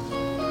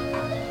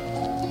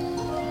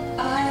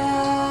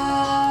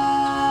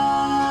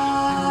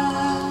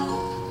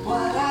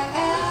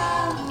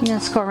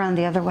 Let's go around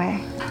the other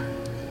way.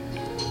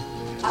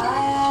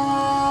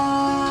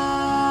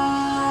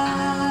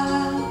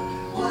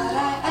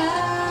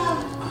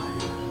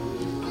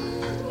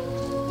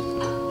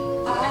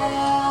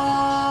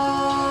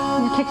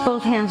 Take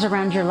both hands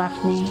around your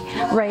left knee,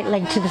 right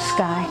leg to the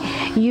sky.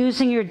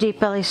 Using your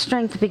deep belly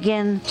strength,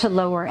 begin to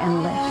lower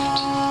and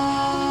lift.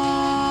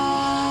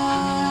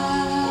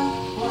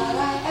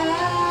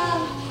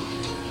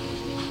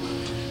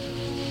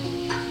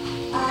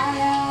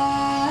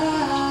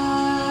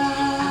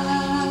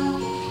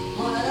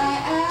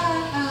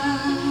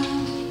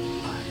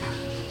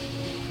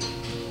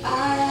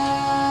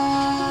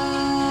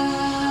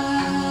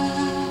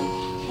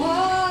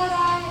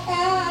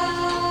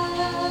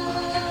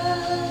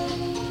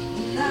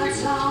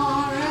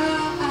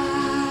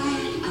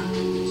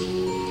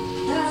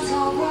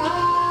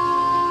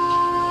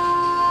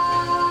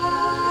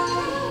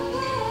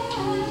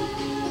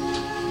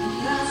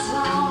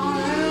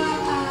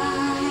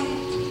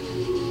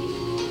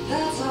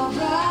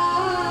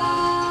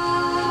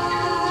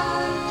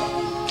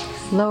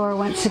 Lower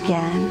once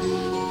again.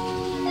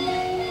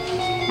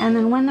 And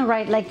then when the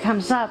right leg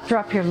comes up,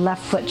 drop your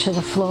left foot to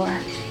the floor.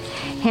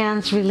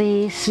 Hands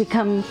release,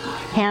 become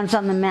hands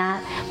on the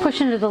mat.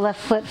 Push into the left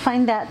foot.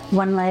 Find that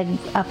one leg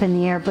up in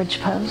the air, bridge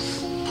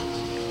pose.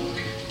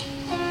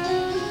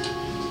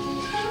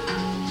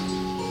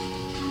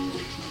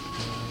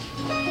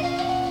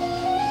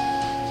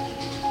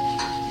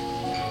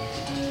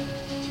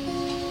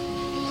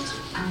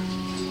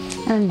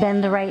 And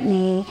bend the right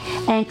knee,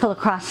 ankle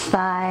across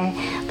thigh,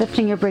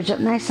 lifting your bridge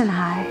up nice and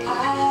high.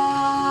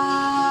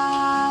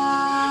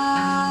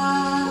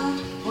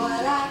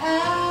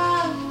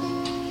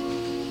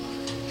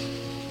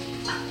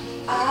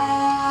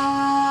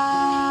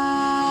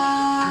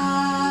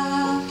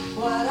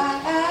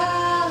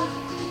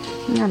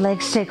 Our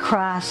legs stay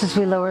crossed as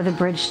we lower the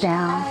bridge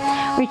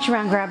down. Reach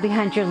around, grab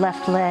behind your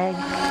left leg.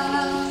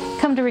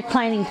 Come to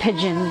reclining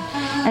pigeon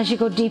as you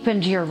go deep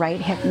into your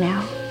right hip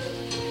now.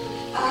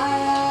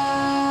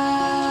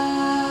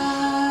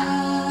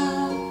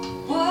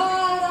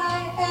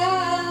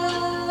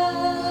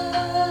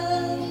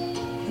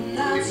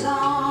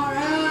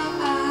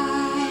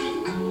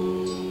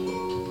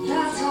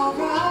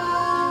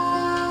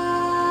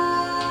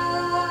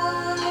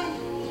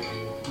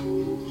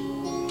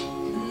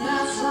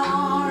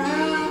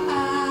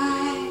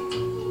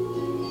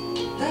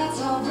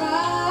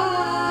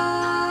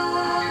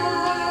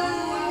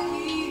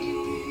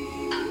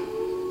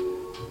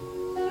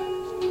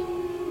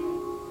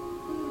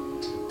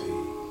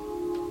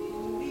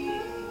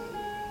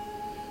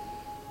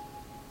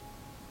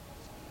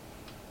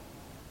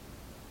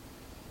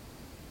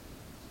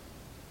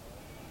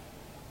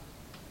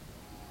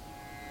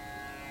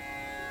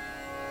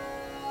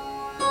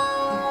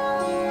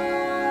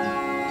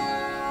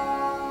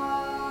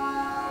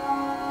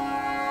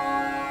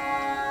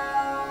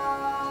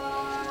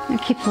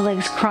 And keep the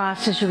legs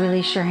crossed as you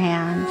release your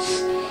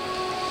hands.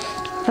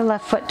 The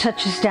left foot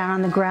touches down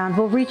on the ground.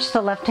 We'll reach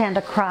the left hand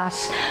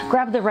across.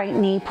 Grab the right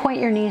knee. Point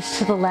your knees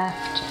to the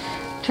left.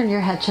 Turn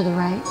your head to the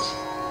right.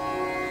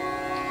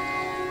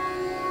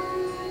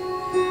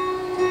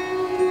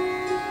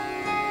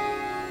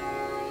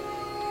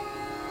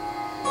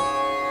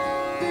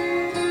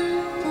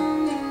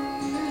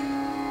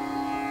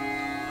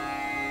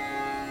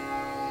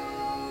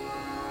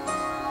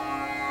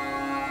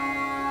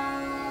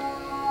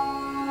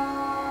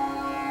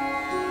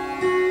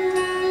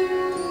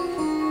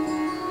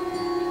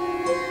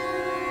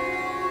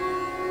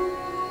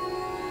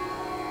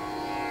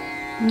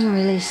 And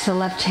release the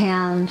left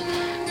hand.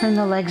 Bring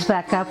the legs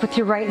back up. With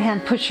your right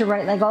hand, push your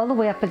right leg all the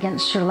way up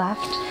against your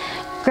left.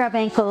 Grab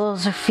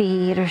ankles or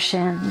feet or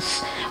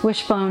shins.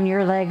 Wishbone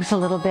your legs a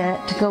little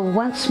bit to go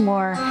once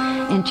more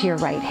into your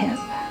right hip.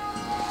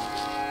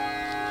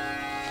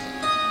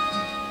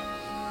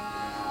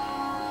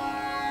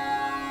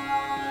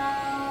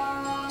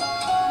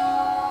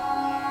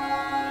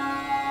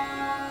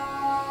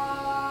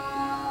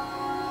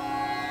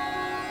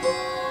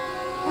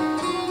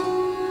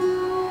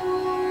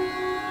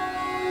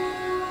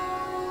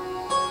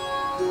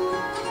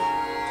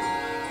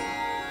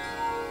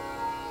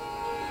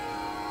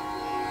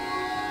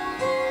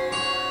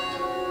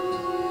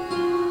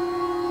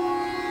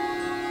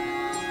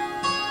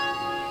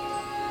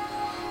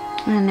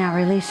 And now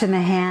releasing the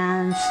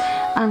hands,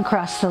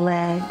 uncross the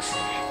legs.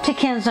 Take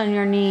hands on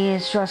your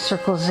knees, draw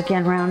circles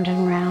again, round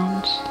and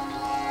round.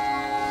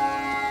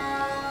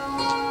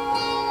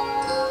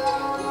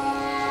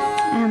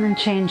 And then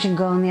change and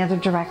go in the other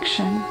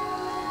direction.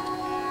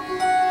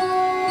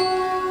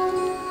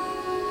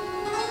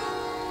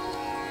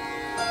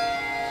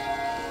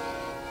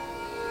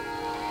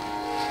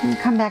 And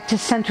come back to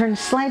center and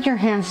slide your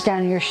hands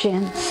down your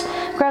shins.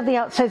 Grab the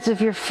outsides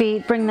of your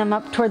feet, bring them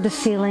up toward the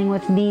ceiling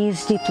with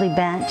knees deeply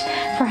bent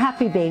for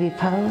happy baby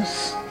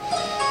pose.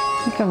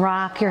 You can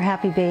rock your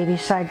happy baby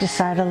side to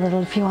side a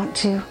little if you want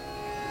to.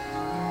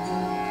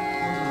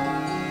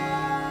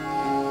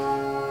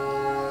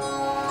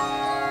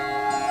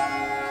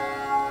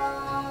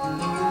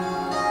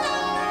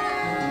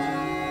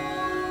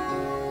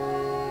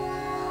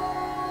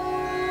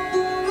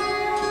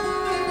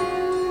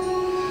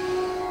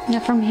 Now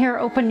from here,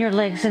 open your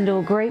legs into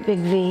a great big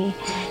V.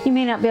 You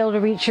may not be able to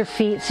reach your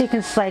feet, so you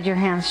can slide your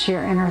hands to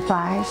your inner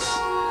thighs.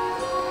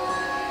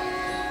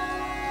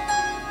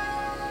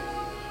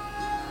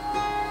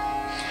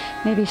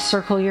 Maybe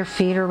circle your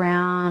feet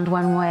around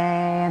one way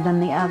and then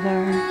the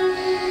other.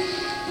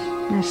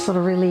 Nice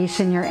little release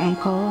in your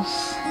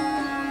ankles.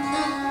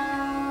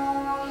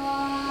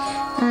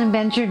 And then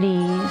bend your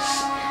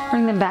knees.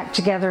 Bring them back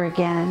together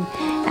again.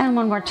 And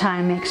one more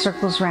time, make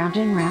circles round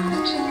and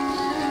round.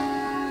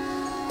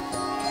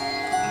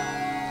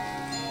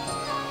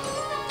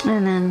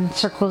 And then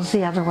circles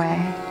the other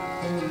way.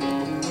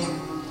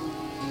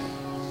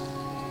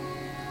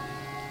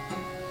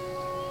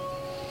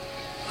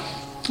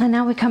 And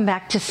now we come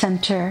back to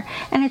center,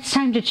 and it's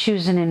time to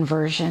choose an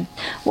inversion.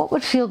 What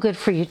would feel good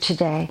for you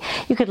today?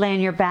 You could lay on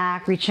your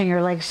back, reaching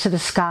your legs to the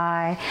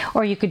sky,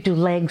 or you could do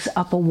legs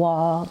up a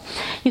wall.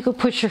 You could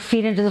push your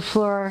feet into the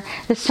floor,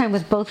 this time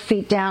with both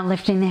feet down,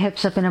 lifting the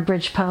hips up in a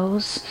bridge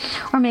pose.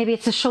 Or maybe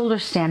it's a shoulder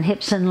stand,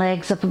 hips and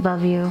legs up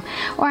above you,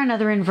 or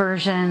another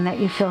inversion that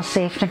you feel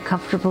safe and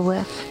comfortable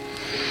with.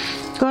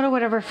 Go to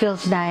whatever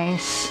feels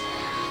nice.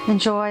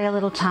 Enjoy a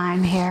little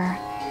time here.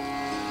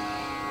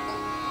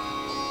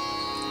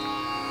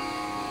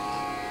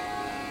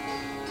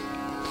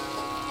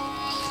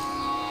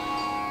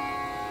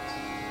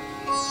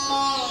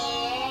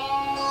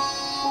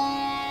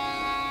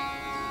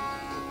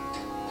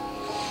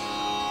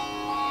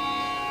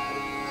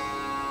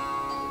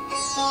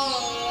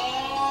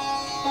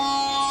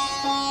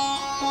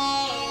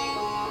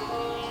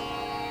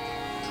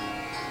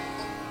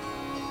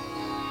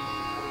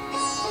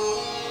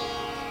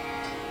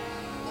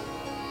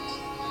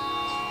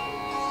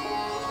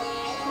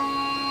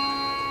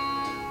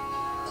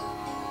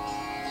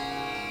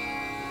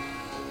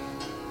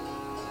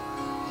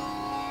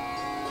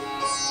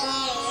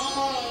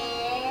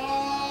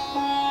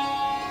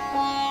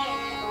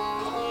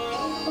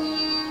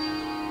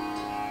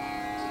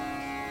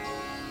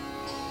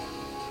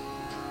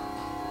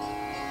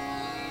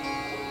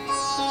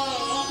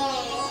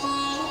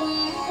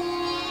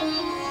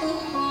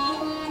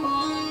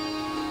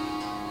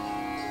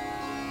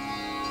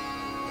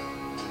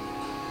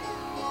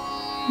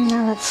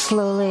 Now let's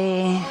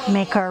slowly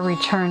make our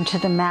return to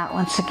the mat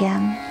once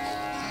again.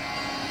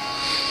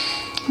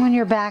 When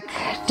you're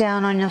back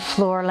down on the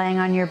floor, laying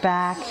on your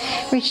back,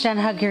 reach down,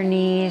 hug your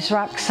knees,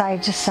 rock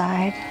side to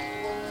side.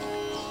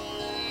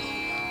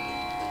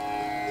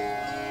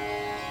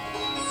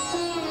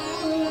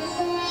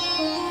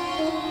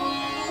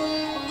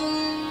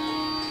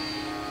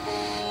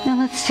 Now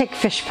let's take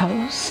fish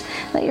pose.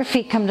 Let your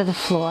feet come to the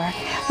floor.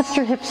 Lift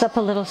your hips up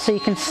a little so you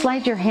can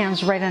slide your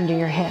hands right under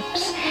your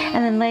hips.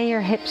 And then lay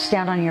your hips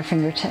down on your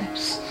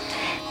fingertips.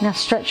 Now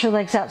stretch your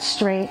legs out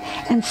straight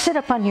and sit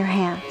up on your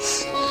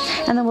hands.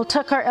 And then we'll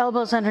tuck our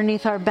elbows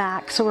underneath our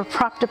back so we're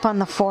propped up on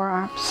the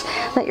forearms.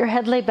 Let your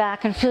head lay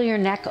back and feel your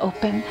neck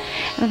open.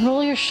 And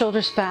roll your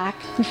shoulders back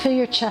and feel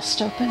your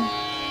chest open.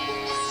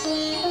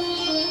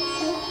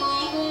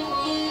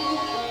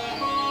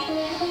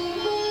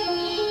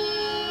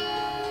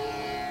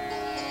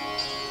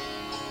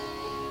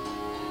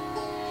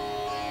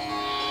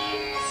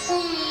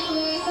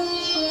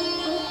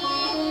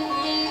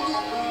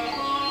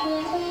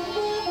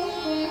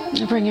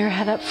 Bring your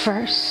head up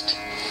first.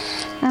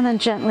 And then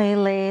gently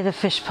lay the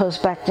fish pose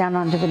back down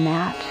onto the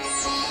mat.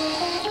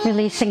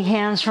 Releasing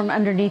hands from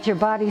underneath your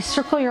body,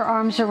 circle your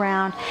arms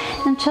around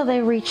until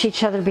they reach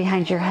each other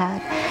behind your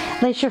head.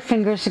 Lace your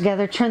fingers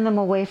together, turn them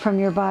away from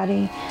your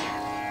body.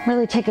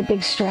 Really take a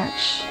big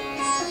stretch.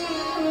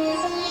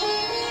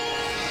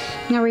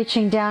 Now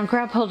reaching down,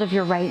 grab hold of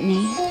your right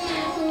knee.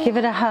 Give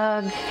it a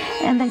hug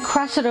and then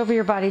cross it over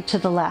your body to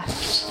the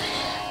left.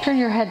 Turn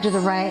your head to the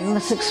right and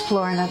let's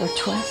explore another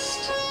twist.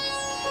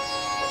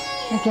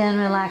 Again,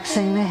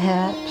 relaxing the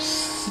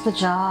hips, the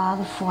jaw,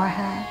 the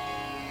forehead.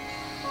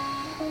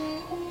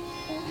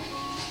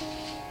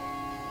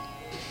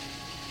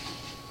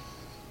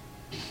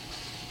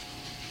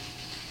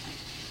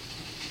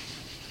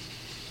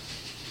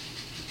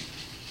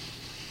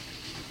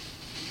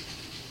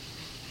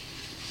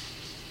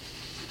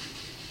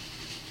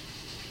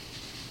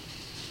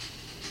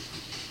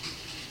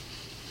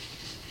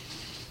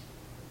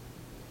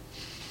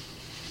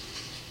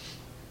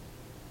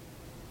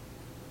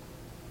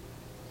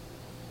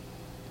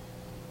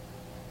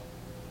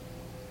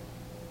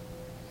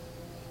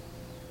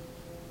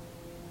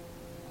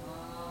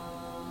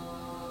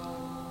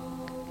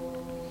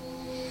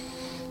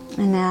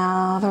 And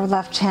now the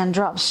left hand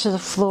drops to the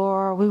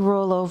floor. We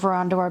roll over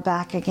onto our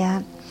back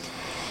again.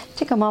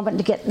 Take a moment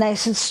to get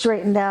nice and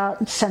straightened out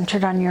and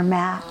centered on your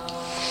mat.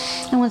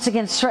 And once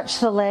again, stretch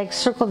the legs,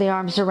 circle the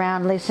arms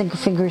around, lacing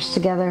fingers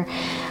together.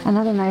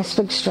 Another nice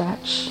big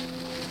stretch.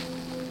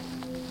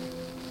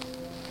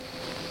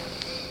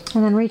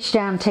 And then reach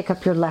down and take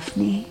up your left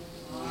knee.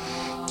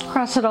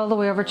 Cross it all the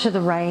way over to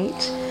the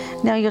right.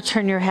 Now you'll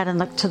turn your head and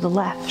look to the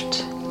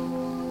left.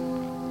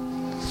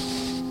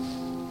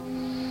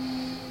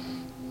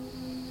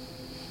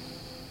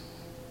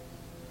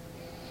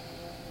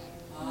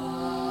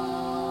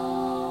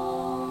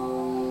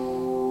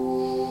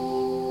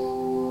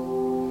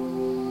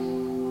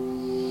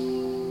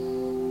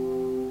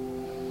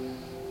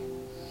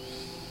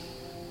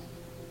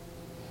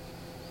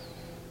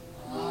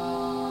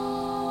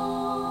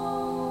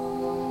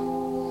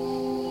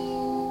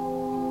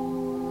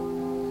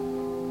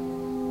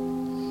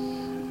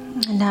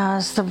 And now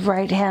as the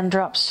right hand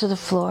drops to the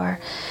floor,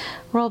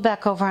 roll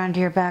back over onto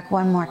your back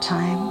one more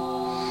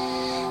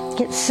time.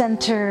 Get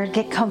centered,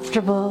 get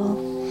comfortable,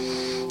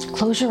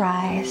 close your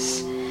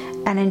eyes,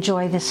 and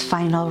enjoy this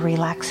final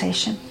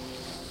relaxation.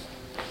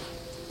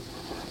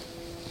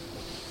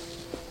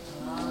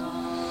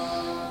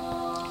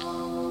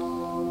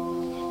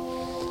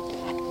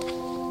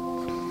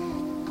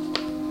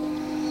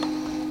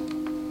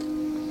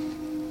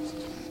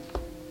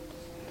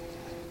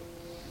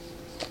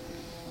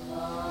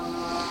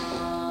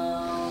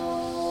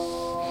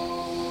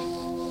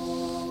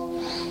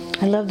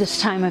 I love this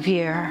time of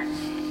year.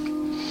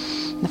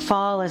 The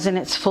fall is in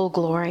its full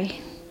glory.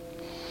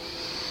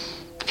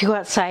 If you go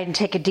outside and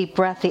take a deep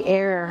breath, the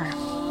air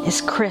is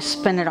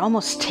crisp and it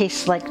almost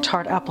tastes like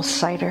tart apple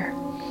cider.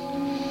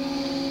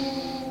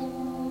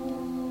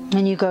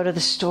 When you go to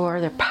the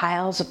store, there are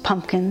piles of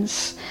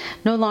pumpkins,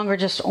 no longer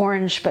just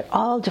orange, but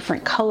all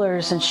different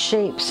colors and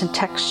shapes and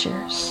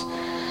textures.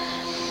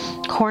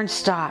 Corn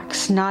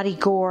stalks, knotty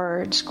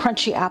gourds,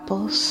 crunchy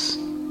apples.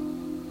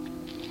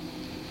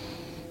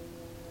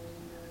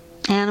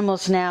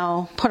 Animals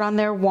now put on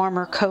their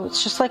warmer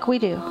coats, just like we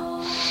do.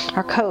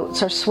 Our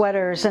coats, our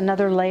sweaters,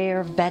 another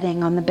layer of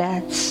bedding on the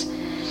beds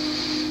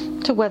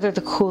to weather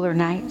the cooler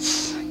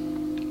nights.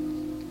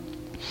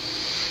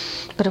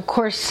 But of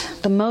course,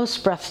 the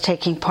most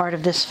breathtaking part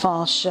of this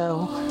fall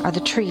show are the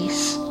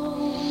trees.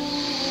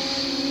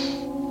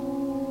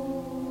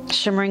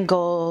 Shimmering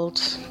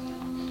gold,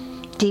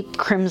 deep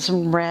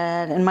crimson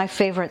red, and my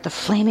favorite, the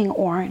flaming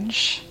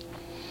orange.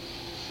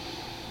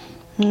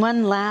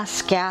 One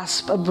last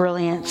gasp of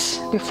brilliance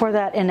before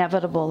that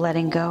inevitable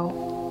letting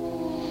go.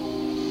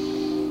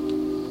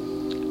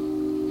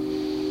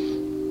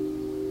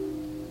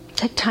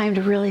 Take time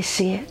to really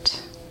see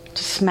it,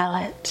 to smell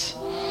it,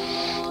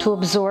 to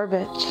absorb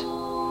it,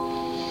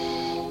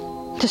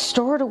 to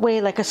store it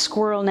away like a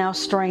squirrel now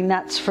storing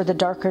nuts for the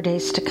darker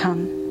days to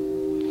come.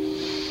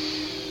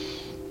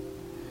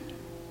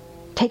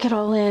 Take it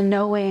all in,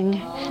 knowing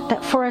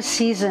that for a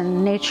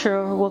season,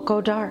 nature will go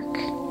dark.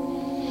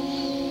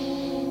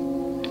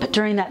 But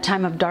during that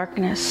time of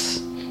darkness,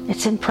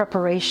 it's in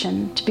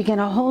preparation to begin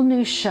a whole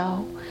new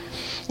show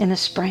in the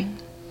spring.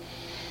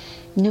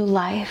 New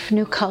life,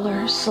 new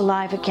colors,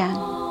 alive again.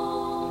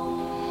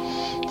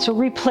 So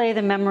replay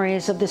the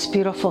memories of this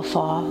beautiful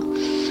fall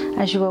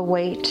as you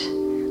await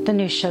the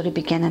new show to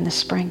begin in the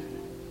spring.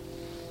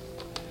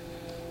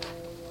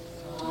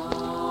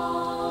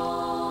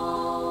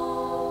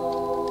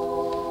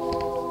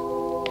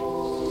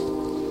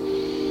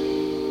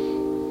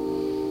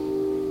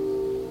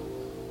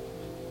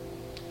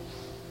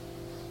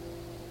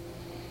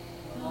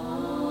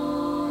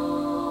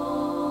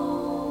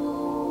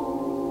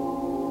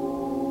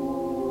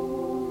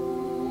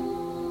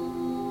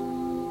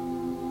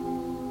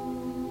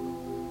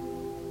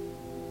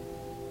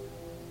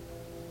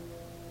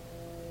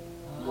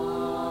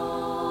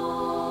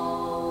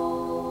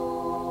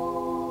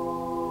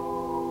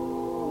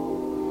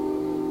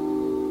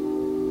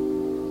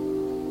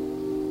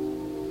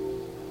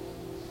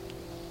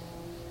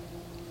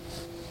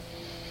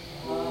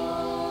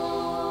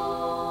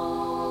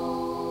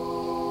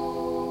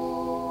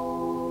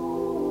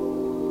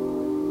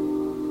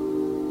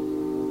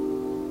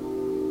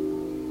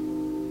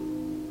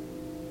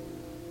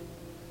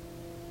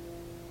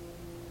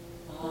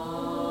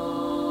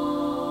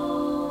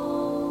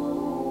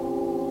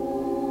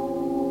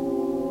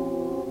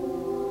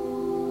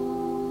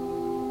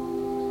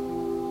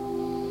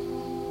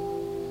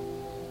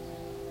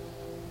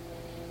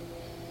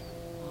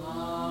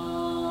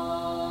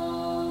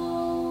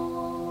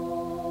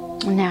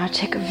 Now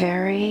take a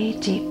very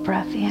deep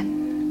breath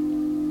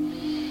in.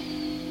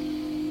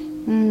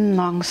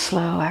 Long,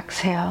 slow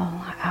exhale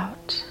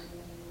out.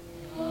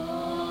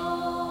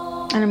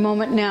 And a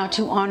moment now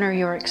to honor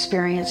your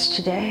experience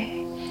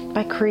today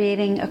by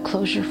creating a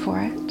closure for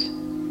it.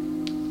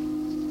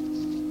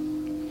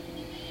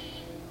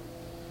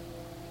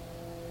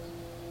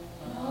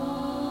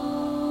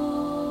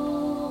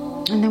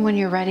 And then when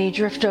you're ready,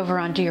 drift over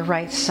onto your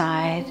right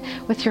side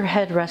with your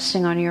head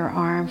resting on your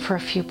arm for a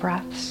few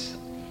breaths.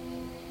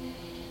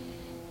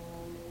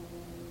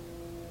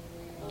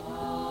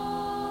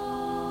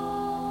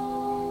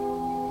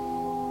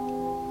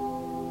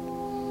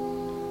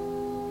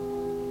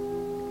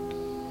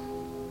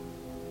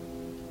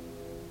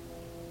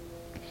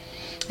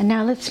 And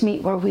now let's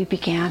meet where we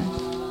began.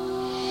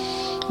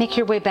 Make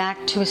your way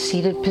back to a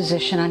seated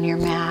position on your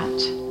mat.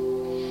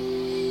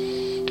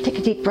 Take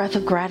a deep breath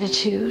of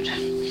gratitude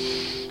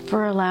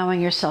for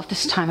allowing yourself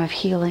this time of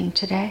healing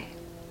today.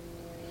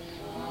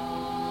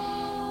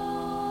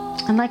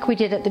 And like we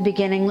did at the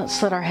beginning,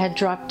 let's let our head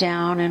drop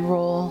down and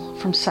roll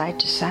from side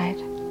to side.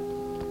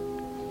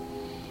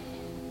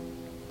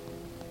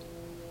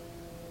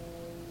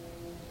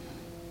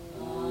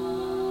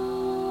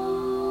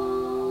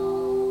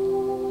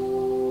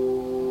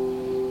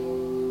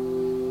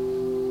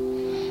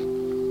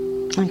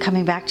 And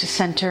coming back to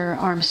center,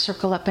 arms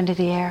circle up into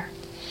the air.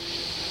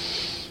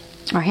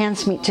 Our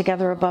hands meet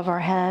together above our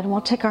head.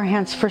 We'll take our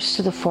hands first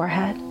to the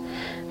forehead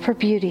for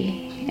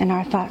beauty in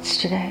our thoughts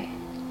today.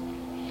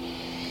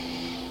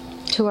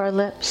 To our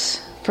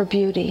lips for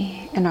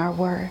beauty in our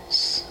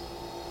words.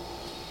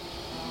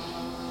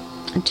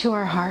 And to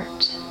our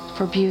heart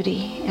for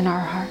beauty in our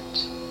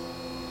heart.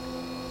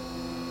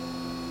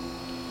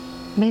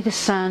 May the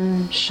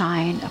sun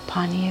shine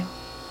upon you.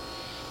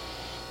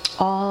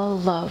 All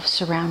love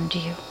surround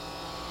you.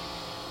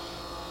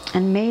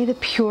 And may the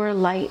pure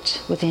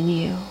light within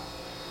you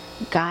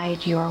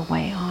guide your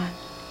way on.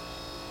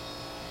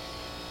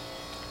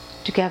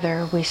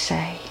 Together we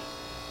say,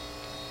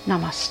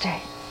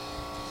 Namaste.